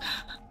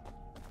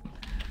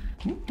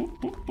 Whoop,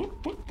 whoop, whoop,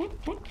 whoop, whoop,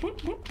 whoop, whoop,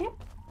 whoop, whoop,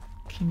 whoop.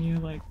 Can you,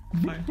 like,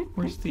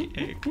 where's the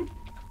egg?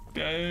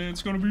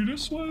 It's gonna be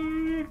this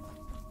way.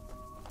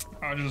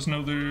 I just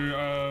know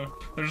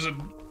there's a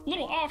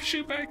little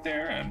offshoot back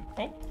there, and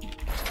oh,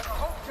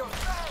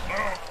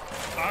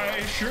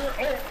 I sure.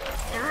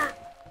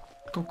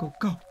 Go, go,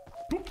 go.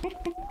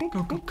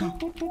 Go, go,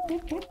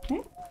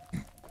 go.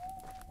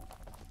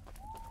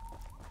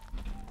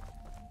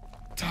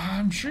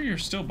 I'm sure you're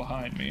still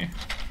behind me.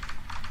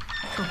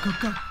 Go, go,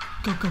 go.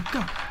 Go, go,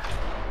 go.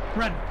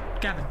 Run,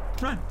 Gavin,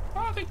 run.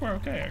 I think we're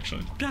okay,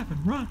 actually. Gavin,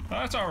 run.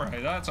 That's all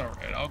right. That's all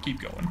right. I'll keep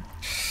going.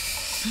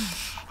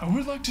 I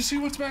would like to see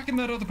what's back in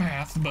that other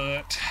path,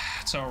 but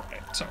it's all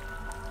right. It's all right.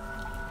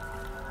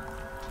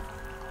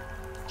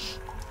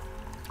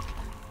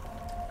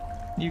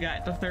 You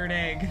got the third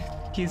egg.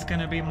 He's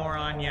gonna be more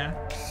on ya.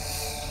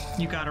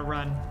 You gotta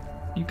run.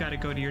 You gotta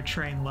go to your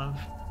train, love.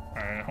 All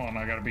right, hold on.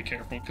 I gotta be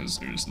careful because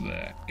there's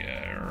that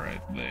guy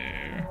right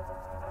there.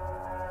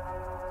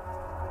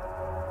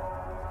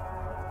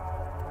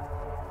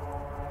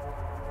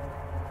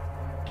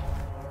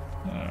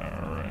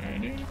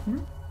 Alrighty.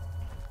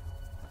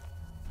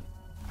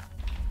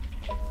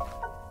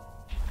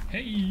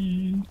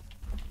 Hey.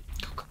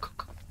 Go, go, go,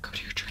 go. Go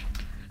to your train.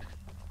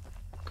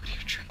 Go to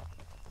your train.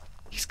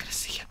 He's gonna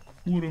see you.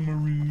 What a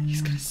maroon.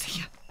 He's gonna see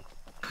you.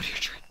 Go to your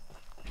train.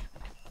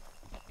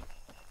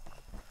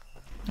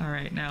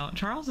 Alright, now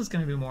Charles is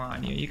gonna be more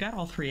on you. You got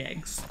all 3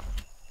 eggs.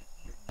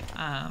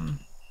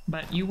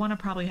 But you wanna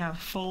probably have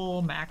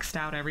full maxed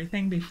out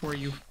everything before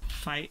you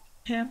fight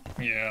him.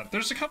 Yeah,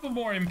 there's a couple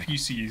more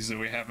NPCs that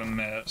we haven't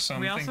met, so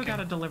I'm We also thinking...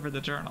 gotta deliver the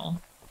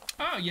journal.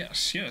 Ah,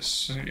 yes,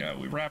 yes. Yeah,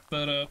 we wrap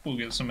that up. We'll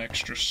get some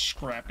extra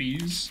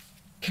scrappies.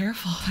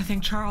 Careful, I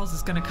think Charles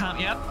is gonna come.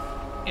 Yep.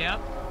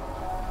 Yep.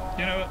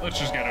 You know what? Let's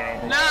just get it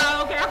over with.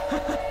 No,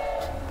 Gavin!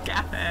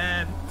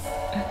 Gavin!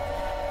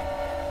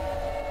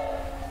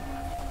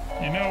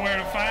 You know where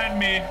to find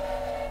me.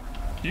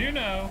 You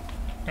know.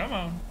 Come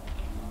on.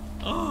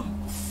 Oh.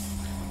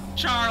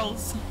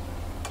 Charles!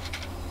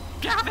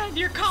 Gavin,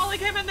 you're calling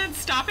him and then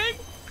stopping?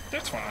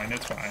 That's fine,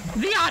 it's fine.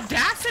 The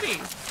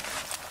audacity!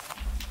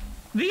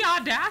 The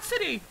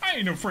audacity! I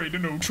ain't afraid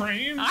of no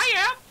trains.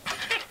 I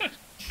am!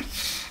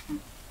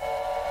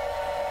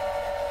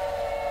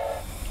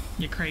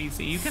 You're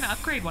crazy. You can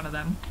upgrade one of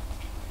them.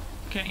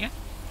 Can't you?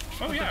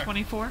 Oh, With yeah. the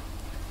 24?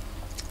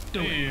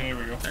 Do Hey, it. there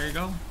we go. There you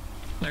go.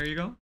 There you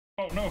go.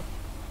 Oh, no.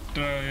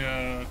 Did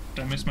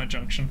I miss my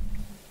junction?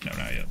 No,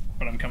 not yet.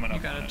 But I'm coming up.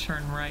 You gotta on it.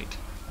 turn right.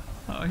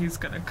 Oh, he's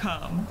gonna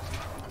come.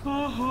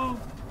 Oh,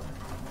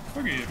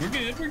 We're good, we're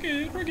good, we're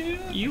good, we're good.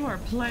 you are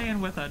playing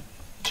with a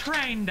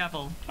train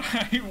devil.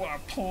 You are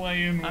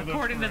playing with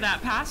According to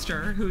that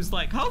pastor, who's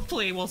like,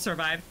 hopefully we'll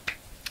survive.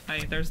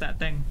 Hey, there's that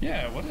thing.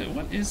 Yeah, what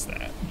is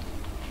that?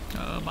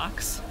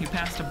 Box. You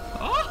passed him.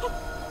 Oh!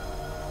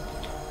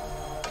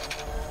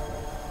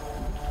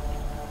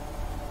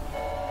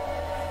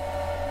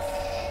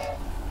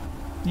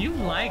 You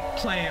like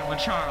playing with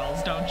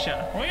Charles, don't you?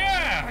 Well,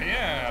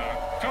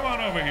 yeah. Come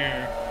on over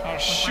here. I'll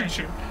shoot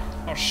you.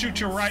 I'll shoot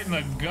you right in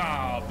the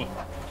gob.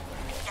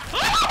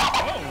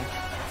 Oh!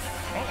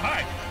 Oh,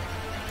 hi.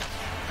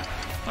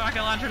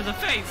 Rocket launcher to the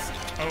face.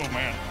 Oh,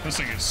 man. This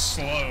thing is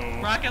slow.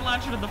 Rocket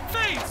launcher to the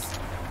face.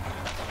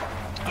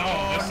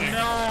 Oh, this thing.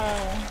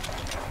 No.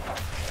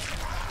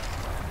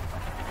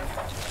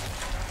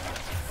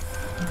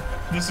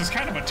 This is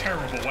kind of a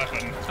terrible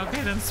weapon.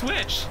 Okay, then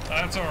switch.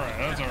 That's alright,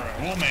 that's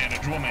alright. We'll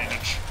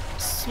manage.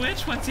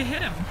 Switch once you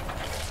hit him.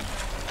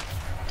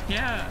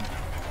 Yeah.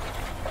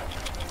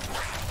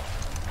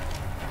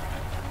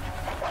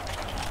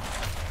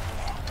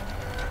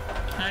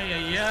 Ay,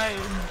 ay, ay.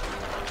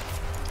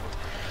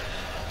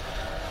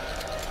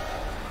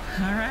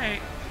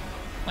 Alright.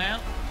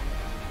 Well,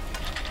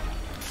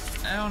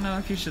 I don't know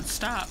if you should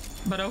stop,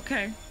 but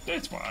okay.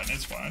 It's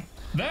fine.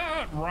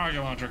 That rocket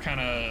launcher kind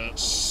of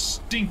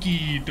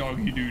stinky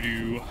doggy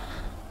doo-doo.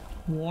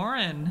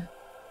 Warren.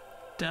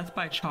 Death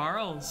by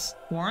Charles.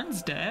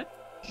 Warren's dead?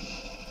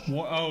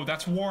 Oh,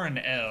 that's Warren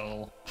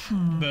L.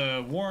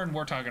 The Warren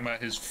we're talking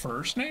about, his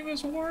first name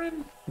is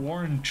Warren?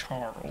 Warren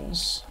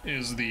Charles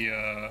is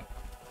the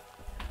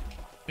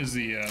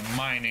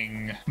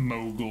mining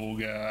mogul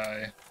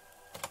guy.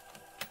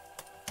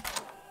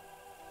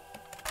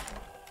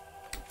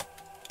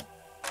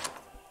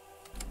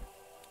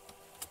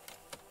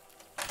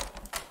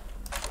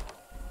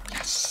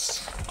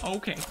 Yes.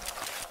 Okay.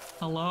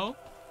 Hello?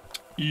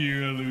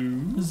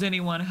 Hello. Is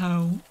anyone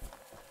home?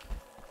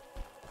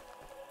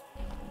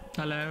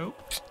 Hello?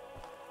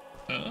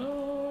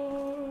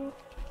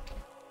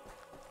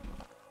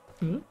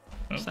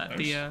 Is that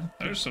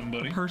there's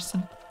somebody. the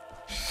person?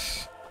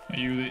 Are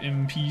you the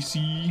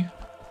NPC?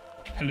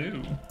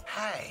 Hello.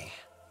 Hey,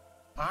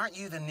 aren't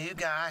you the new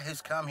guy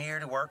who's come here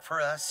to work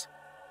for us?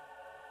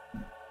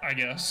 I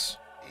guess.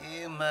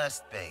 You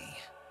must be.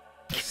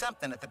 There's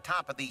something at the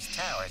top of these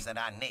towers that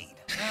I need.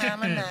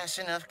 I'm a nice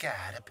enough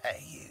guy to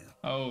pay you.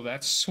 Oh,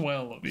 that's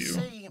swell of you.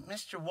 See,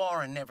 Mr.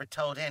 Warren never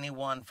told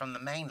anyone from the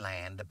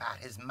mainland about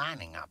his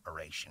mining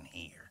operation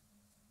here.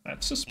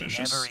 That's He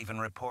suspicious. never even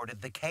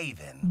reported the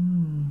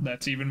cave-in.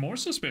 That's even more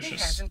He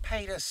suspicious. hasn't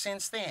paid us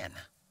since then.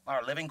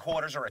 Our living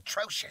quarters are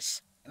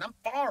atrocious, and I'm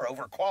far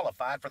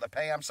overqualified for the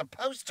pay I'm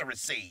supposed to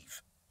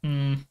receive.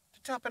 To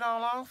top it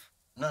all off,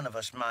 none of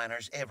us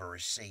miners ever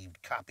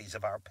received copies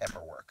of our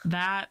paperwork. But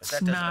That's that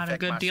doesn't not a affect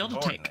good my deal to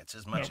take. subordinates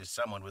as much Nope. as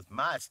someone with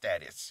my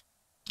status.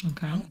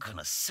 Okay. I'm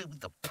gonna sue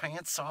the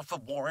pants off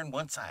of Warren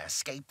once I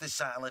escape this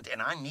island, and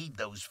I need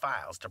those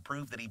files to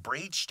prove that he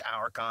breached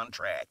our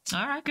contract.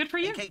 All right, good for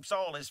He you. keeps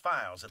all his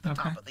files at the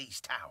Okay. top of these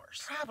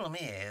towers. Problem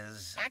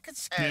is, I could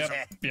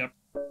say Yep.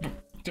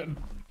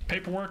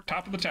 Paperwork,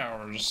 top of the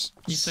towers.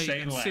 So you Say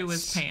can less. sue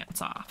his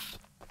pants off.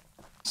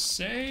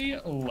 Say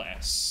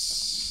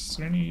less. Is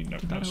there any no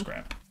open?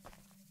 scrap?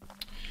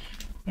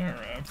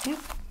 Alright.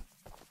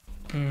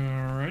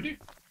 Alrighty.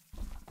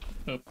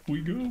 Up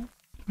we go.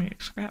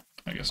 Wait, scrap.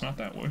 I guess not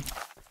that way.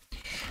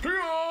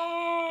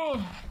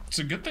 Ah! It's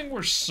a good thing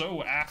we're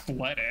so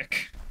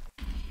athletic.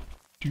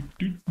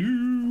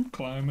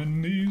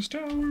 Climbing these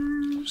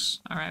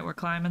towers. All right, we're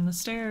climbing the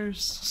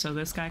stairs so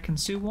this guy can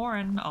sue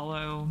Warren,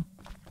 although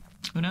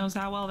who knows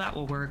how well that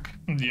will work.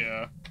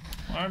 Yeah.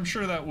 I'm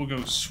sure that will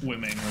go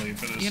swimmingly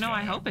for this You know, guy.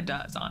 I hope it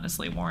does,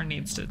 honestly. Warren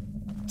needs to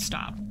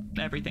stop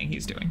everything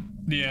he's doing.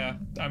 Yeah,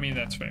 I mean,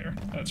 that's fair.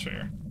 That's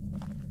fair.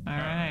 All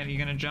right, are you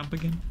gonna jump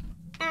again?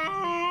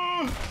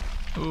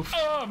 Oof.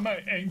 Ah, my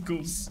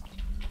ankles.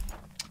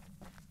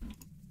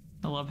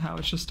 I love how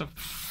it's just a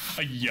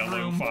yellow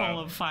room file. full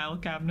of file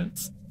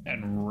cabinets.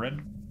 And red,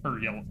 or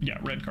yellow, yeah,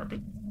 red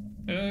carpet.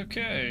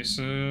 Okay,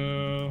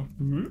 so...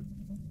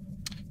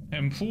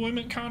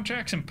 employment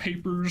contracts and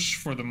papers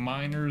for the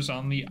miners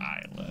on the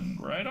island.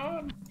 Right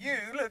on? you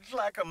look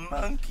like a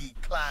monkey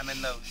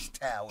climbing those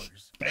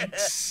towers.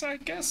 Thanks, I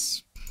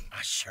guess.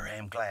 I sure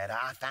am glad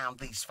I found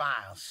these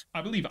files.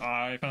 I believe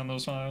I found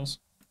those files.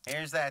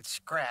 Here's that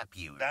scrap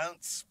you.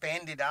 Don't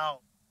spend it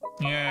all.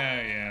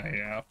 Yeah.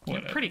 You're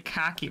Whatever. pretty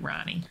cocky,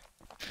 Ronnie.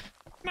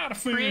 Not a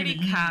fan Pretty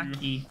of you.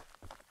 cocky.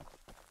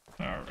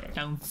 Alright.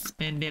 Don't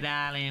spend it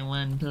all in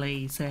one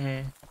place.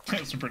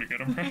 That's a pretty good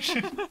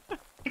impression.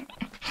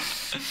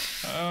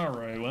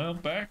 Alright, well,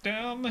 back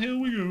down the hill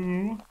we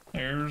go.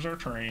 There's our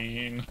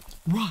train.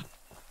 Run!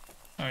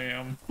 I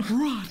am.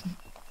 Run!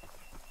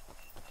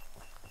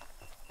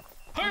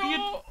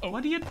 Hi-yo!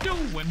 What are you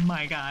doing,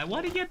 my guy?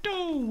 What are you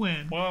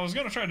doing? Well, I was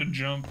gonna try to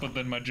jump, but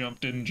then my jump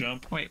didn't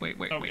jump. Wait.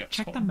 Oh, yeah,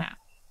 Check hold the on. map.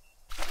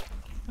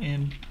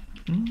 And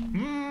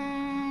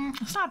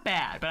it's not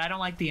bad, but I don't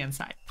like the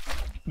inside.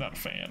 Not a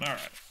fan. Alright.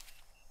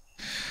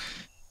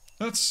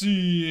 Let's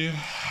see.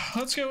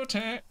 Let's go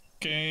attack.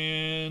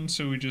 And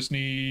so we just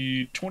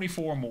need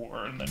 24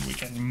 more, and then we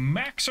can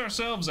max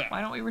ourselves out. Why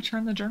don't we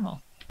return the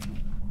journal?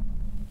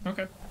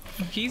 Okay.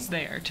 He's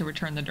there to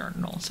return the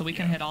journal, so we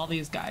can hit all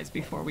these guys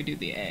before we do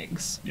the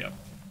eggs. Yep.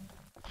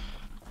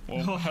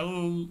 Well,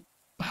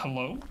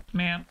 hello?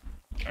 Ma'am.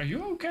 Are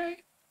you okay?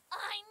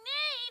 I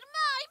need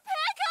my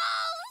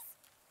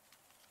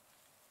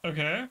pickles!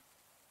 Okay.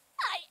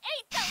 I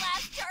ate the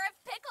last jar of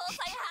pickles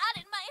I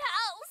had in my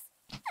house,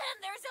 and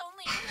there's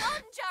only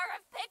one jar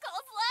of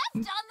pickles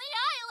left on the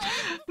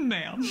island!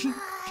 Ma'am.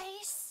 My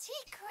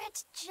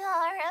secret jar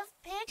jar of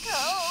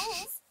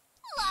pickles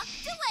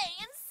locked away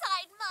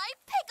inside my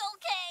pickle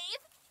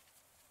cave.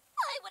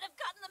 I would have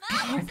gotten them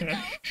hours ago,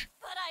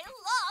 but I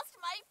lost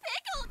my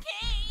pickle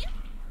key.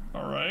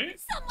 All right.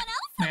 Someone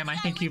else. Ma'am, I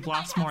think you've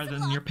lost more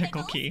than your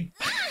pickle key.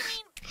 I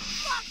mean,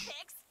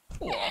 lockpicks.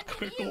 Lock And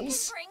pickles. you can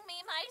bring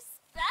me my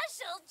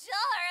special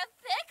jar of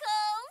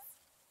pickles.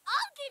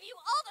 I'll give you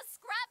all the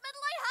scrap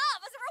metal I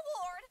have as a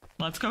reward.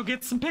 Let's go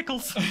get some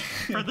pickles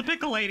for the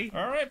pickle lady.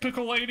 All right,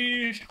 pickle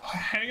lady,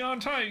 hang on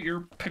tight.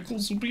 Your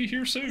pickles will be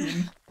here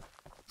soon.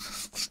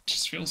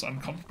 Just feels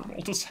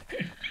uncomfortable to say.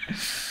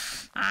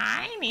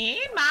 I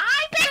need my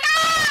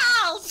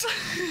pickles!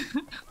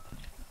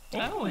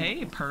 Oh,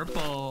 hey,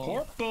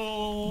 purple.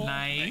 Purple.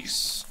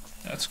 Nice.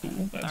 That's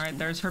cool. That's All right, cool.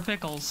 there's her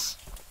pickles.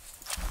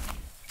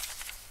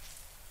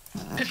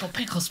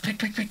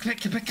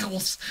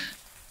 Pickles.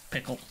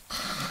 Pickle.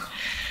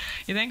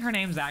 You think her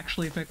name's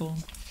actually Pickle?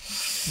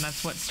 And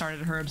that's what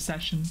started her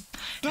obsession.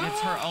 And it's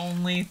her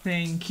only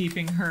thing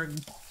keeping her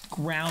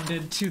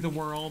grounded to the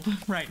world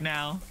right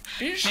now.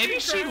 Maybe she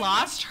grounded?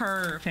 lost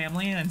her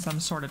family in some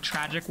sort of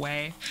tragic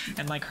way,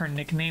 and like her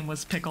nickname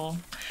was Pickle,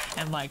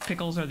 and like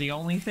pickles are the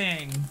only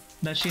thing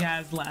that she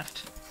has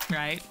left,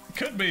 right?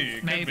 Could be.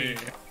 Could Maybe. be.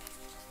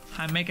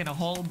 I'm making a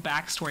whole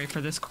backstory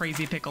for this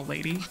crazy pickle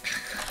lady.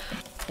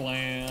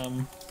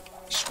 Blam.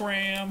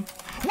 Scram.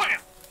 Wham!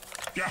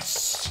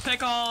 Yes!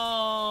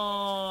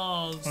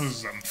 Pickles!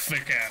 Those are some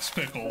thick-ass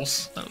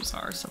pickles. Those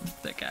are some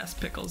thick-ass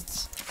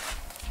pickles.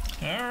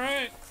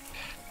 Alright.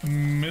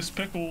 Miss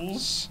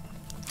Pickles.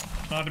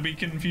 Not to be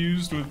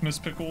confused with Miss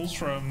Pickles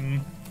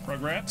from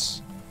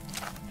Rugrats.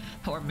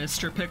 Or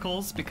Mr.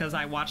 Pickles, because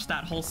I watched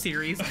that whole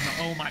series and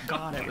oh my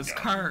god, it was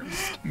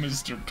cursed.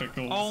 Mr.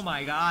 Pickles. Oh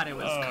my god, it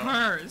was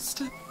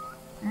cursed.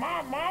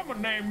 My mama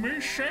named me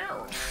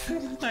Sheriff.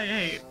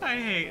 I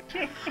hate.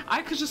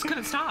 I just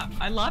couldn't stop.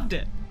 I loved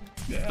it.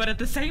 Yeah. But at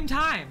the same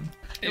time,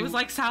 it was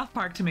like South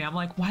Park to me. I'm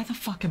like, why the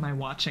fuck am I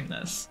watching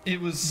this? It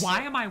was.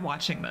 Why am I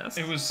watching this?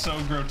 It was so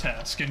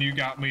grotesque, and you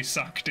got me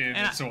sucked in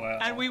as well.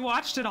 And we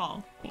watched it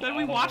all. Then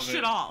we All of watched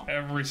it all.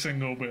 Every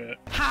single bit.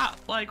 How?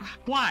 Like,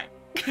 why?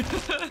 I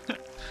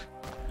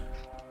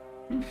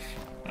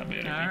better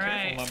be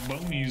right. careful.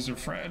 My bonies are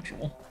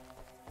fragile.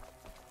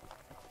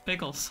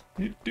 Pickles.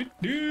 Pickles!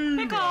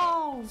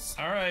 Pickles!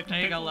 All right. There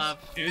you go, pickles. love.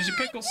 Here's your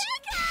pickles.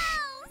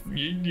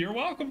 You're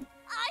welcome.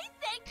 I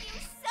thank you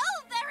so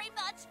very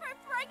much for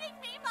bringing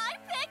me my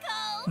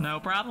pickles. No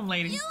problem,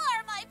 lady. You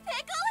are my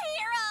pickle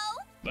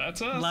hero.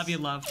 That's us. Love you,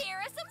 love. Here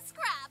are some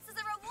scraps as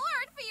a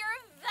reward for your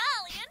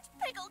valiant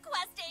pickle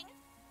questing.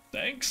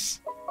 Thanks.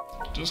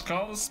 Just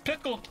call us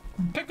Pickle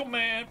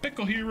Man,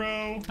 Pickle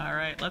Hero. All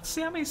right, let's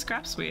see how many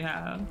scraps we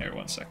have. Here,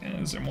 1 second.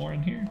 Is there more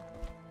in here?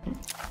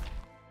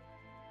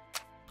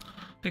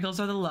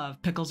 Pickles are the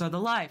love. Pickles are the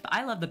life.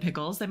 I love the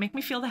pickles. They make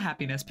me feel the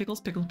happiness. Pickles,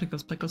 pickles,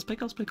 pickles, pickles,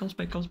 pickles, pickles,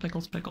 pickles,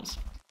 pickles, pickles.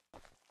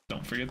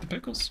 Don't forget the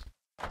pickles.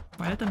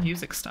 Why did the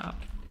music stop?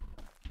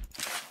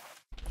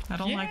 I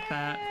don't like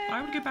that. Why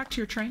would you get back to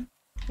your train?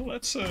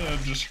 Let's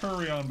just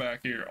hurry on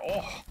back here.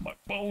 Oh, my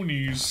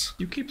bonies.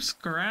 You keep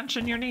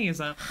scratching your knees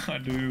up. I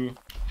do.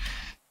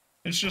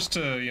 It's just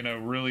to, you know,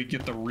 really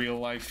get the real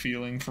life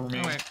feeling for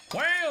me. Oh, wait.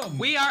 Wham!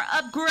 We are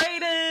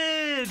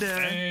upgraded!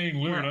 Dang,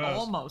 look at We're us.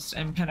 almost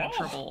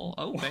impenetrable.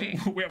 Oh, babe.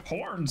 We have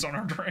horns on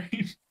our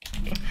train.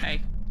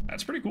 Hey.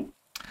 That's pretty cool.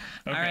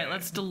 Okay. All right,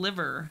 let's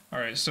deliver. All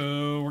right,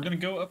 so we're gonna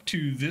go up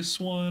to this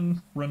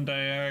one, run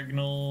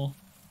diagonal.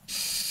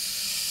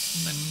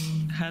 And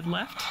then head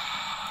left.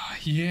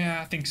 Yeah,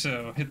 I think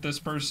so. Hit this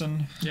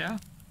person, Yeah.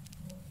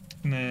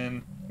 and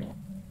then.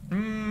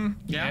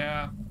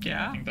 Yeah. I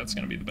Yeah. think that's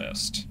gonna be the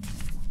best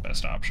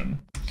option.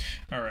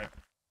 All right.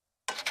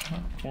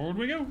 Forward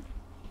we go.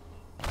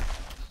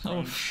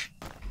 Crunch.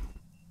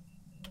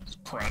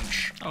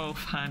 Crunch. Oh,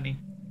 honey.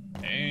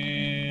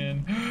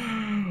 And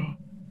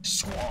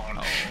swan.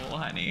 Oh,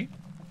 honey.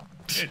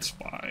 It's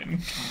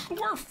fine.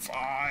 We're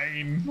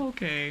fine.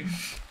 Okay.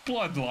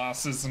 Blood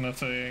loss isn't a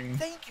thing.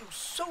 Thank you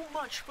so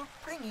much for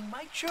bringing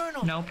my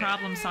journal. No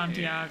problem,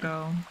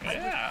 Santiago.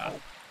 Yeah.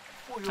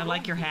 For I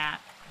like your own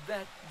hat. good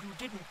That you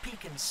didn't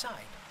peek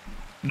inside.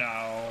 No,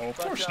 of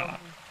But, course not.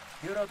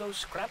 Here are those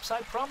scraps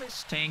I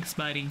promised. Thanks,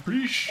 buddy.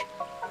 Preach.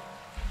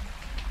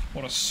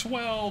 What a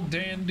swell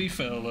dandy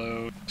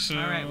fellow. So,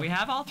 All right, we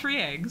have all 3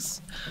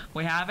 eggs.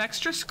 We have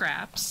extra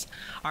scraps.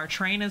 Our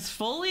train is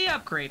fully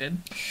upgraded.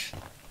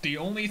 the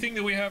only thing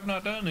that we have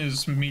not done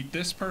is meet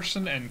this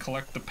person and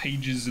collect the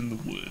pages in the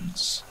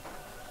woods.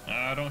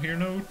 I don't hear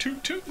no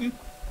toot tootin'.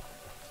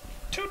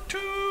 Toot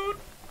toot.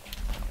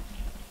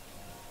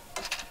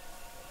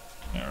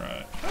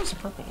 Alright, how's the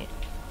purple look?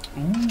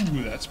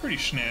 Ooh, that's pretty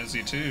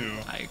snazzy too.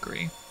 I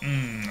agree.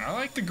 I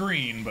like the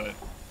green, but...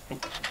 Oh.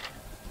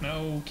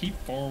 No, keep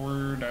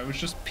forward. I was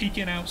just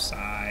peeking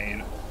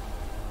outside.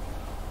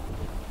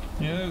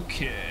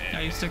 Okay.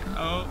 I used to.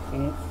 Oh,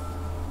 Oh.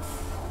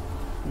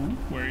 Ooh,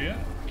 where you at?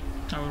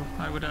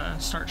 I would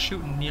start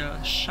shooting you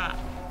a shot.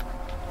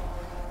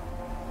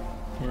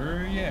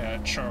 Where you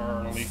at,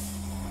 Charlie?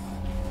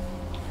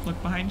 Look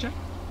behind you.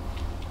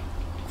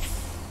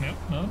 Nope,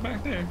 no,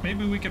 back there.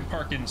 Maybe we can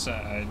park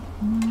inside.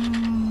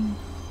 Oh,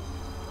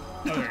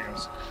 there he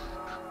goes.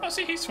 Oh,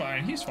 see, he's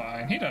fine. He's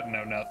fine. He doesn't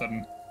know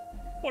nothing.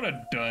 What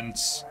a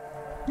dunce.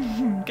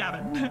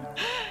 Gavin.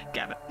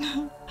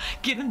 Gavin.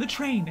 Get in the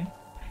train.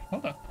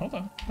 Hold on, hold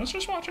on. Let's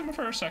just watch him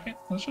for a second.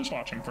 Let's just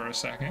watch him for a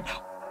second.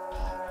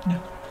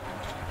 No.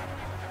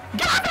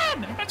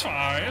 Gavin! That's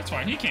fine, that's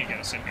fine. He can't get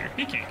us in here.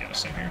 He can't get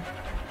us in here.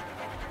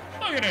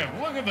 Look at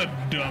him. Look at the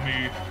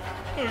dummy.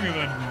 Look at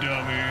the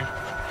dummy.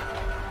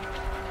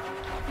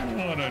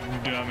 What a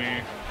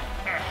dummy.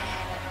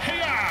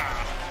 Hey-ya!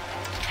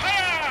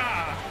 Hey-ya!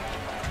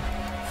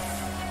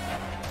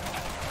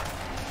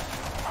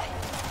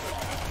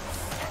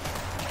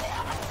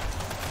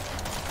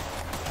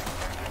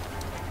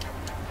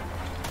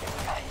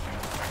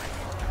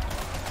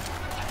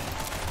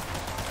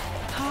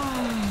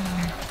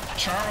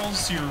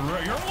 Charles, you're a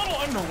little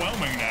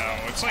underwhelming now.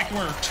 It's like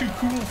we're too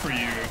cool for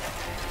you.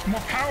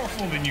 More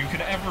powerful than you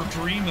could ever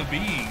dream of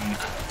being.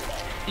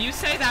 You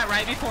say that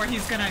right before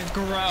he's gonna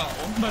grow,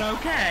 but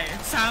okay.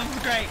 Sounds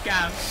great,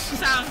 Gav.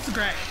 Sounds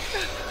great.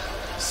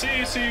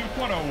 See,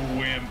 what a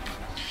wimp.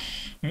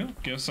 Well,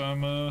 guess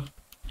I'm,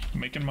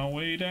 making my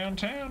way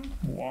downtown,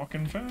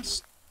 walking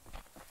fast.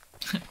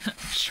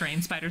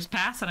 Train spiders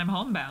pass and I'm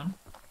homebound.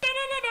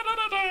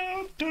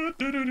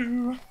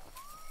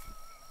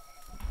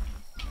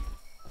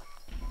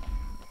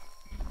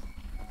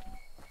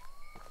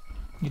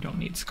 You don't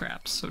need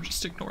scraps, so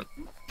just ignore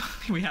them.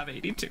 We have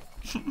 82.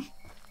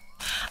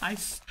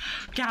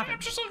 Gavin. I'm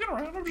just looking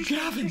around.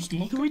 Gavin,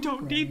 we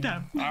don't need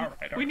them. All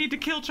right. We need to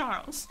kill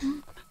Charles.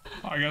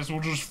 I guess we'll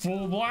just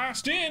full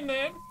blast in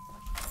then.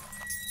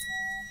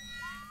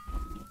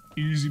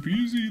 Easy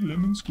peasy,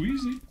 lemon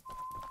squeezy.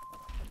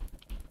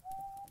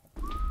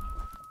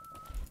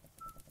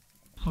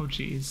 Oh,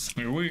 jeez.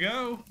 Here we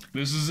go.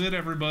 This is it,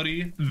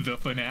 everybody. The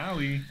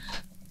finale.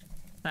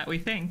 That we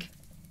think.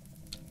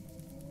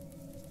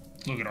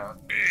 Look at our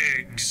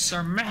eggs.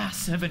 They're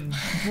massive and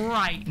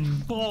bright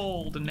and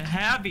bold and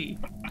heavy.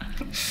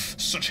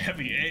 Such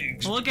heavy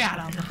eggs. Look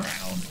at them.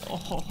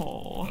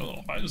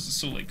 Oh, why is this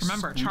so like?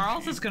 Remember, squishy?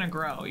 Charles is gonna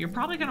grow. You're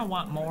probably gonna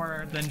want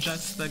more than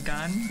just the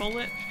gun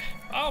bullet.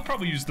 I'll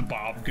probably use the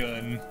bob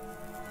gun,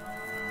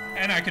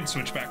 and I can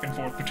switch back and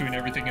forth between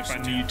everything if I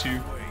need to.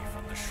 Away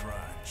from the shrine,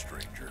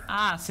 stranger.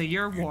 Ah, so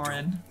you're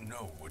Warren. You don't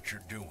know what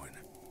you're doing.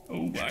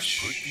 Oh,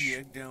 Just put the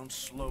egg down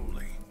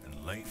slowly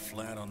and lay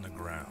flat on the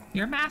ground.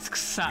 Your masks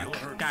suck, You'll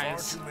hurt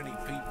guys. far too many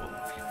people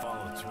if you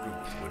follow through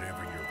with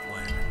whatever you're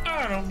planning.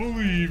 I don't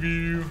believe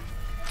you.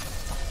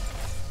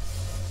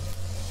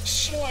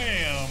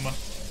 Slam.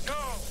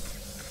 No!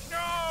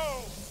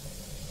 No!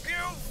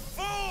 You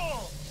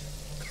fool!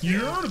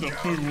 You're the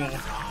fool.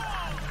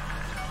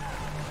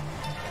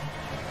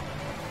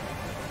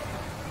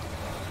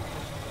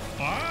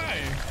 Hi.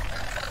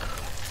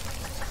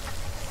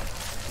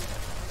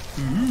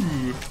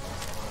 Ooh.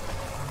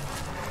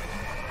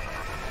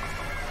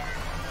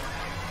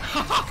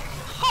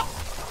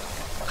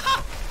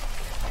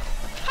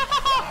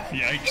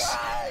 Yikes.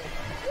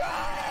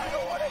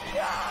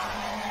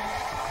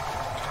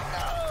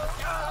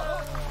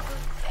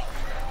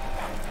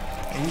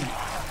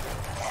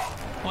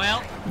 Ooh.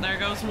 Well, there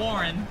goes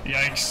Warren.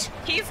 Yikes.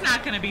 He's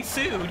not gonna be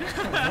sued.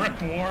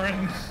 Rip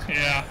Warren.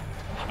 Yeah.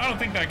 I don't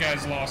think that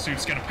guy's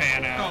lawsuit's gonna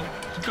pan out.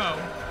 Go.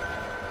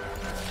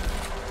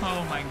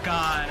 Oh my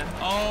god.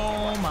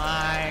 Oh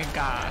my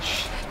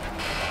gosh.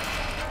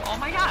 Oh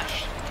my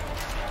gosh.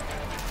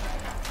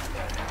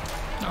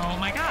 Oh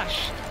my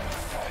gosh.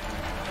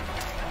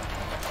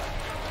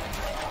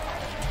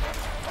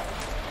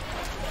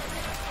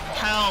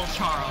 Hell,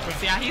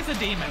 Charles. Yeah, he's a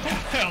demon.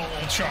 Hell,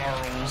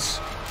 Charles.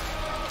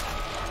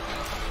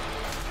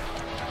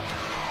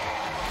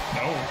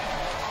 No.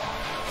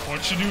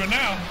 What you doing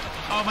now?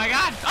 Oh my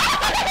god.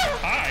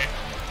 Hi.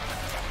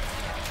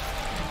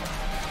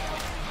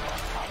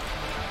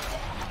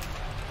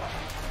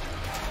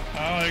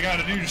 All you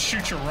gotta do is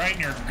shoot you right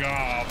in your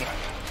gob.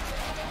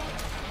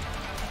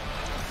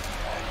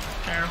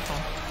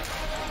 Careful.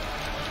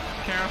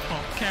 Careful,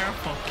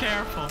 careful,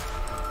 careful.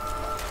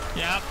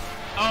 Yep.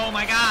 Oh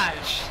my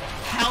gosh.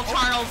 Hell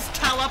Charles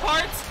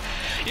teleports?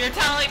 You're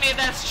telling me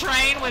this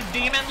train with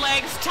demon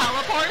legs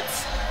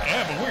teleports?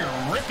 Yeah, but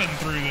we're ripping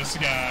through this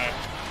guy.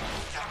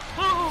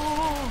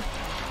 Oh.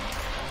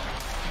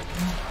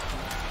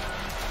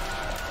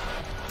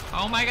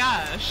 Oh my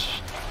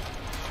gosh.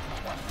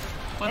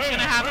 What's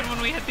gonna happen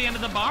when we hit the end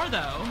of the bar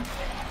though?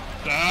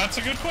 That's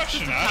a good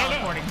question. It's a I don't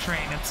know. teleporting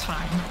train, it's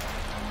fine.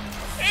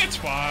 It's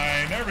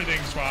fine.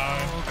 Everything's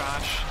fine. Oh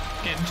gosh.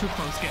 Getting too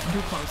close, getting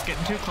too close,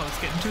 getting too close,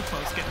 getting too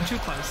close, getting too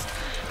close.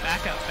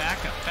 Back up, back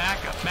up, back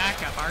up,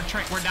 back up. Our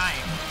train, we're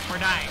dying.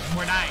 We're dying,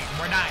 we're dying,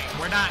 we're dying,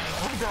 we're dying.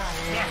 We're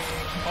dying. Yeah.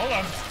 Hold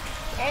on.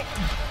 Oh.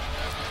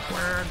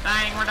 We're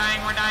dying, we're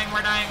dying, we're dying,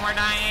 we're dying, we're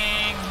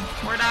dying.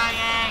 We're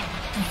dying.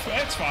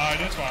 It's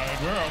fine, it's fine.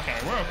 We're okay,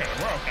 we're okay,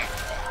 we're okay.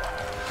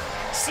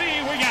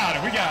 See, we got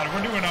it, we got it.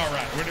 We're doing all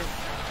right. We're doing...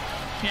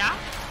 Yeah?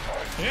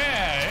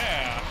 Yeah,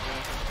 yeah.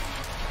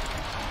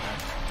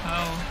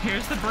 Oh,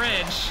 here's the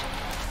bridge.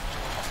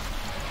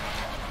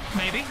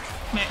 Maybe?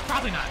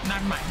 Probably not.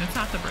 Never mind. It's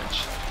not the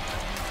bridge.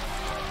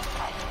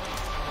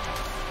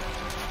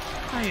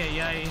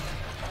 Ay.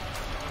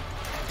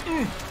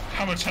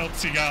 How much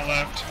health's he got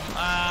left?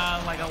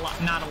 Like a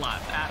lot. Not a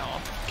lot at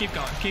all. Keep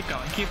going. Keep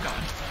going. Keep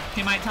going.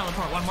 He might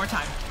teleport one more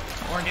time.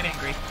 Or get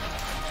angry.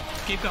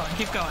 Keep going.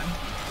 Keep going.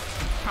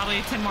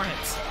 Probably 10 more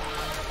hits.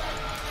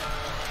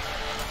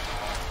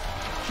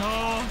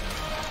 Oh.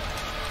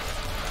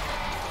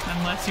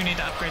 Unless you need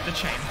to upgrade the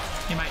chain.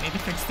 You might need to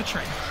fix the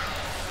train.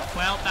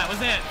 Well, that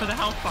was it for the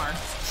health bar.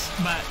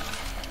 But,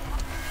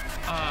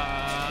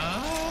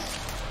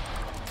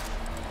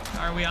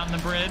 are we on the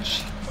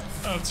bridge?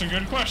 That's a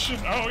good question.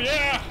 Oh,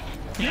 yeah!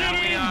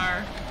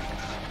 Yeah,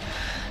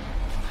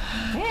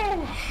 we are.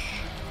 Woo!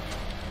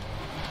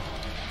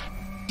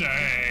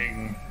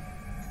 Dang.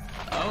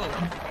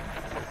 Oh.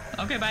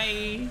 Okay,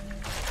 bye.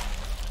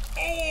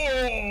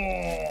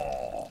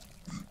 Oh!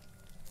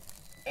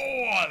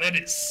 Oh, that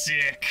is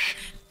sick.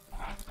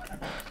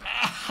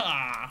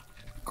 Ah,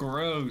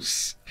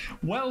 gross.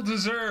 Well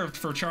deserved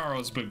for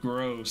Charles, but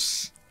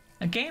gross.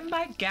 A game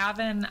by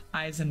Gavin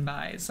It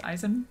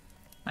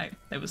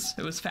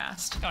was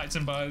fast.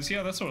 Eisenbys,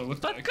 yeah, that's what it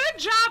looked But like. good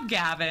job,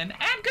 Gavin,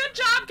 and good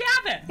job,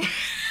 Gavin.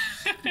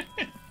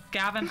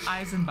 Gavin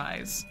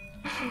Eisenbys.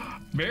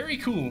 Very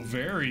cool,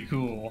 very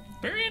cool.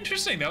 Very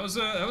interesting. That was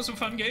a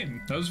fun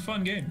game. That was a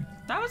fun game.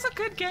 That was a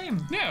good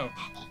game. Yeah,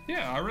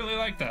 I really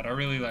like that. I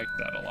really liked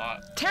that a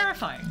lot.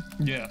 Terrifying.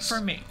 Yes.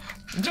 For me.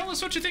 Tell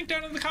us what you think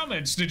down in the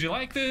comments. Did you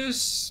like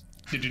this?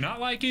 Did you not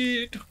like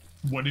it?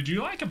 What did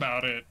you like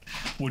about it?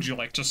 Would you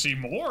like to see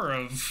more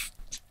of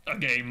a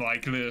game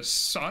like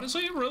this?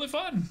 Honestly, really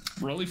fun.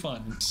 Really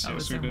fun. Oh,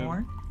 is there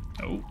more?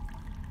 Oh.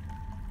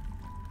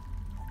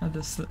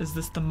 Is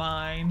this the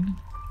mine?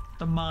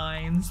 The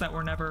mines that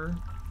were never...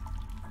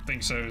 I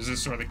think so. Is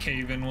this where the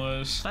cave-in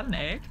was? Is that an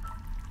egg?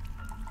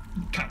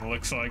 Kinda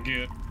looks like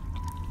it.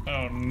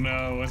 Oh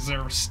no, is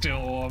there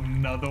still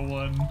another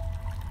one?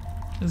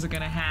 Is it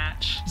gonna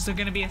hatch? Is there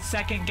gonna be a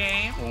second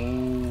game?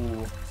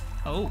 Oh.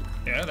 Oh.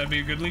 Yeah, that'd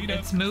be a good lead up.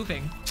 It's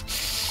moving.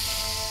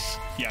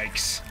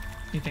 Yikes.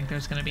 You think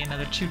there's gonna be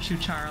another CHOO-CHOO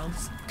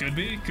Charles? Could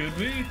be, could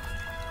be.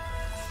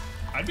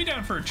 I'd be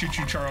down for a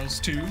CHOO-CHOO Charles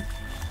too.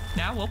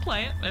 Yeah, we'll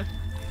play it if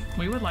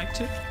we would like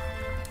to.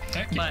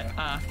 Heck yeah.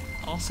 But,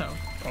 also.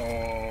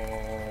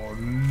 Oh,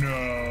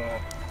 no.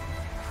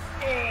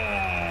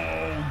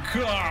 Oh,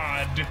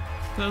 God.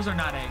 Those are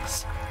not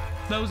eggs.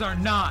 Those are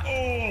not.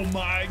 Oh,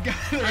 my God.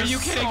 There's are you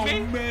kidding so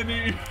me?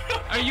 Many.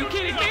 Are you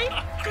kidding me?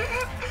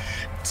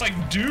 It's like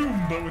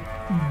Doom, but with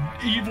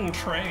evil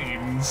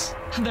trains.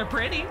 They're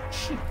pretty.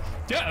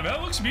 Yeah,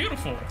 that looks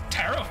beautiful.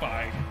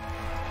 Terrifying.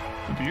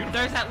 Beautiful.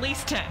 There's at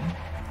least 10.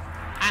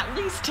 At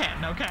least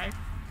 10, okay?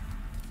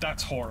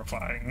 That's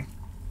horrifying.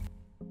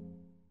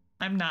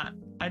 I'm not.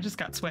 I just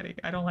got sweaty.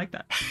 I don't like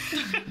that.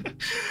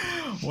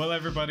 Well,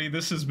 everybody,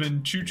 this has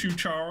been CHOO-CHOO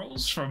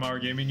Charles from Our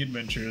Gaming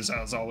Adventures.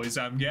 As always,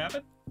 I'm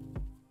Gavin.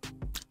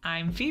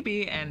 I'm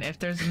Phoebe, and if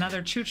there's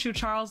another CHOO-CHOO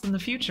Charles in the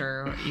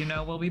future, you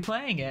know we'll be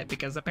playing it,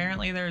 because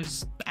apparently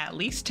there's at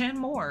least 10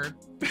 more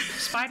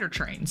spider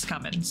trains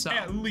coming, so...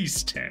 At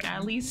least 10.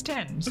 At least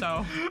 10,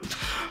 so...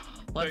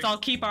 Let's all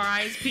keep our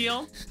eyes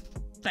peeled.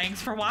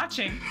 Thanks for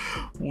watching.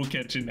 We'll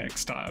catch you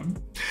next time.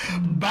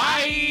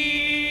 Bye!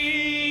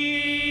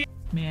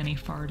 Man, he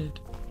farted.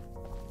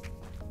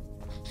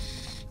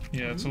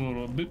 Yeah, it's a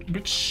little bit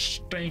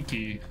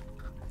stanky.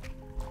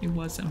 It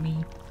wasn't me.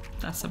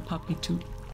 That's a puppy toot.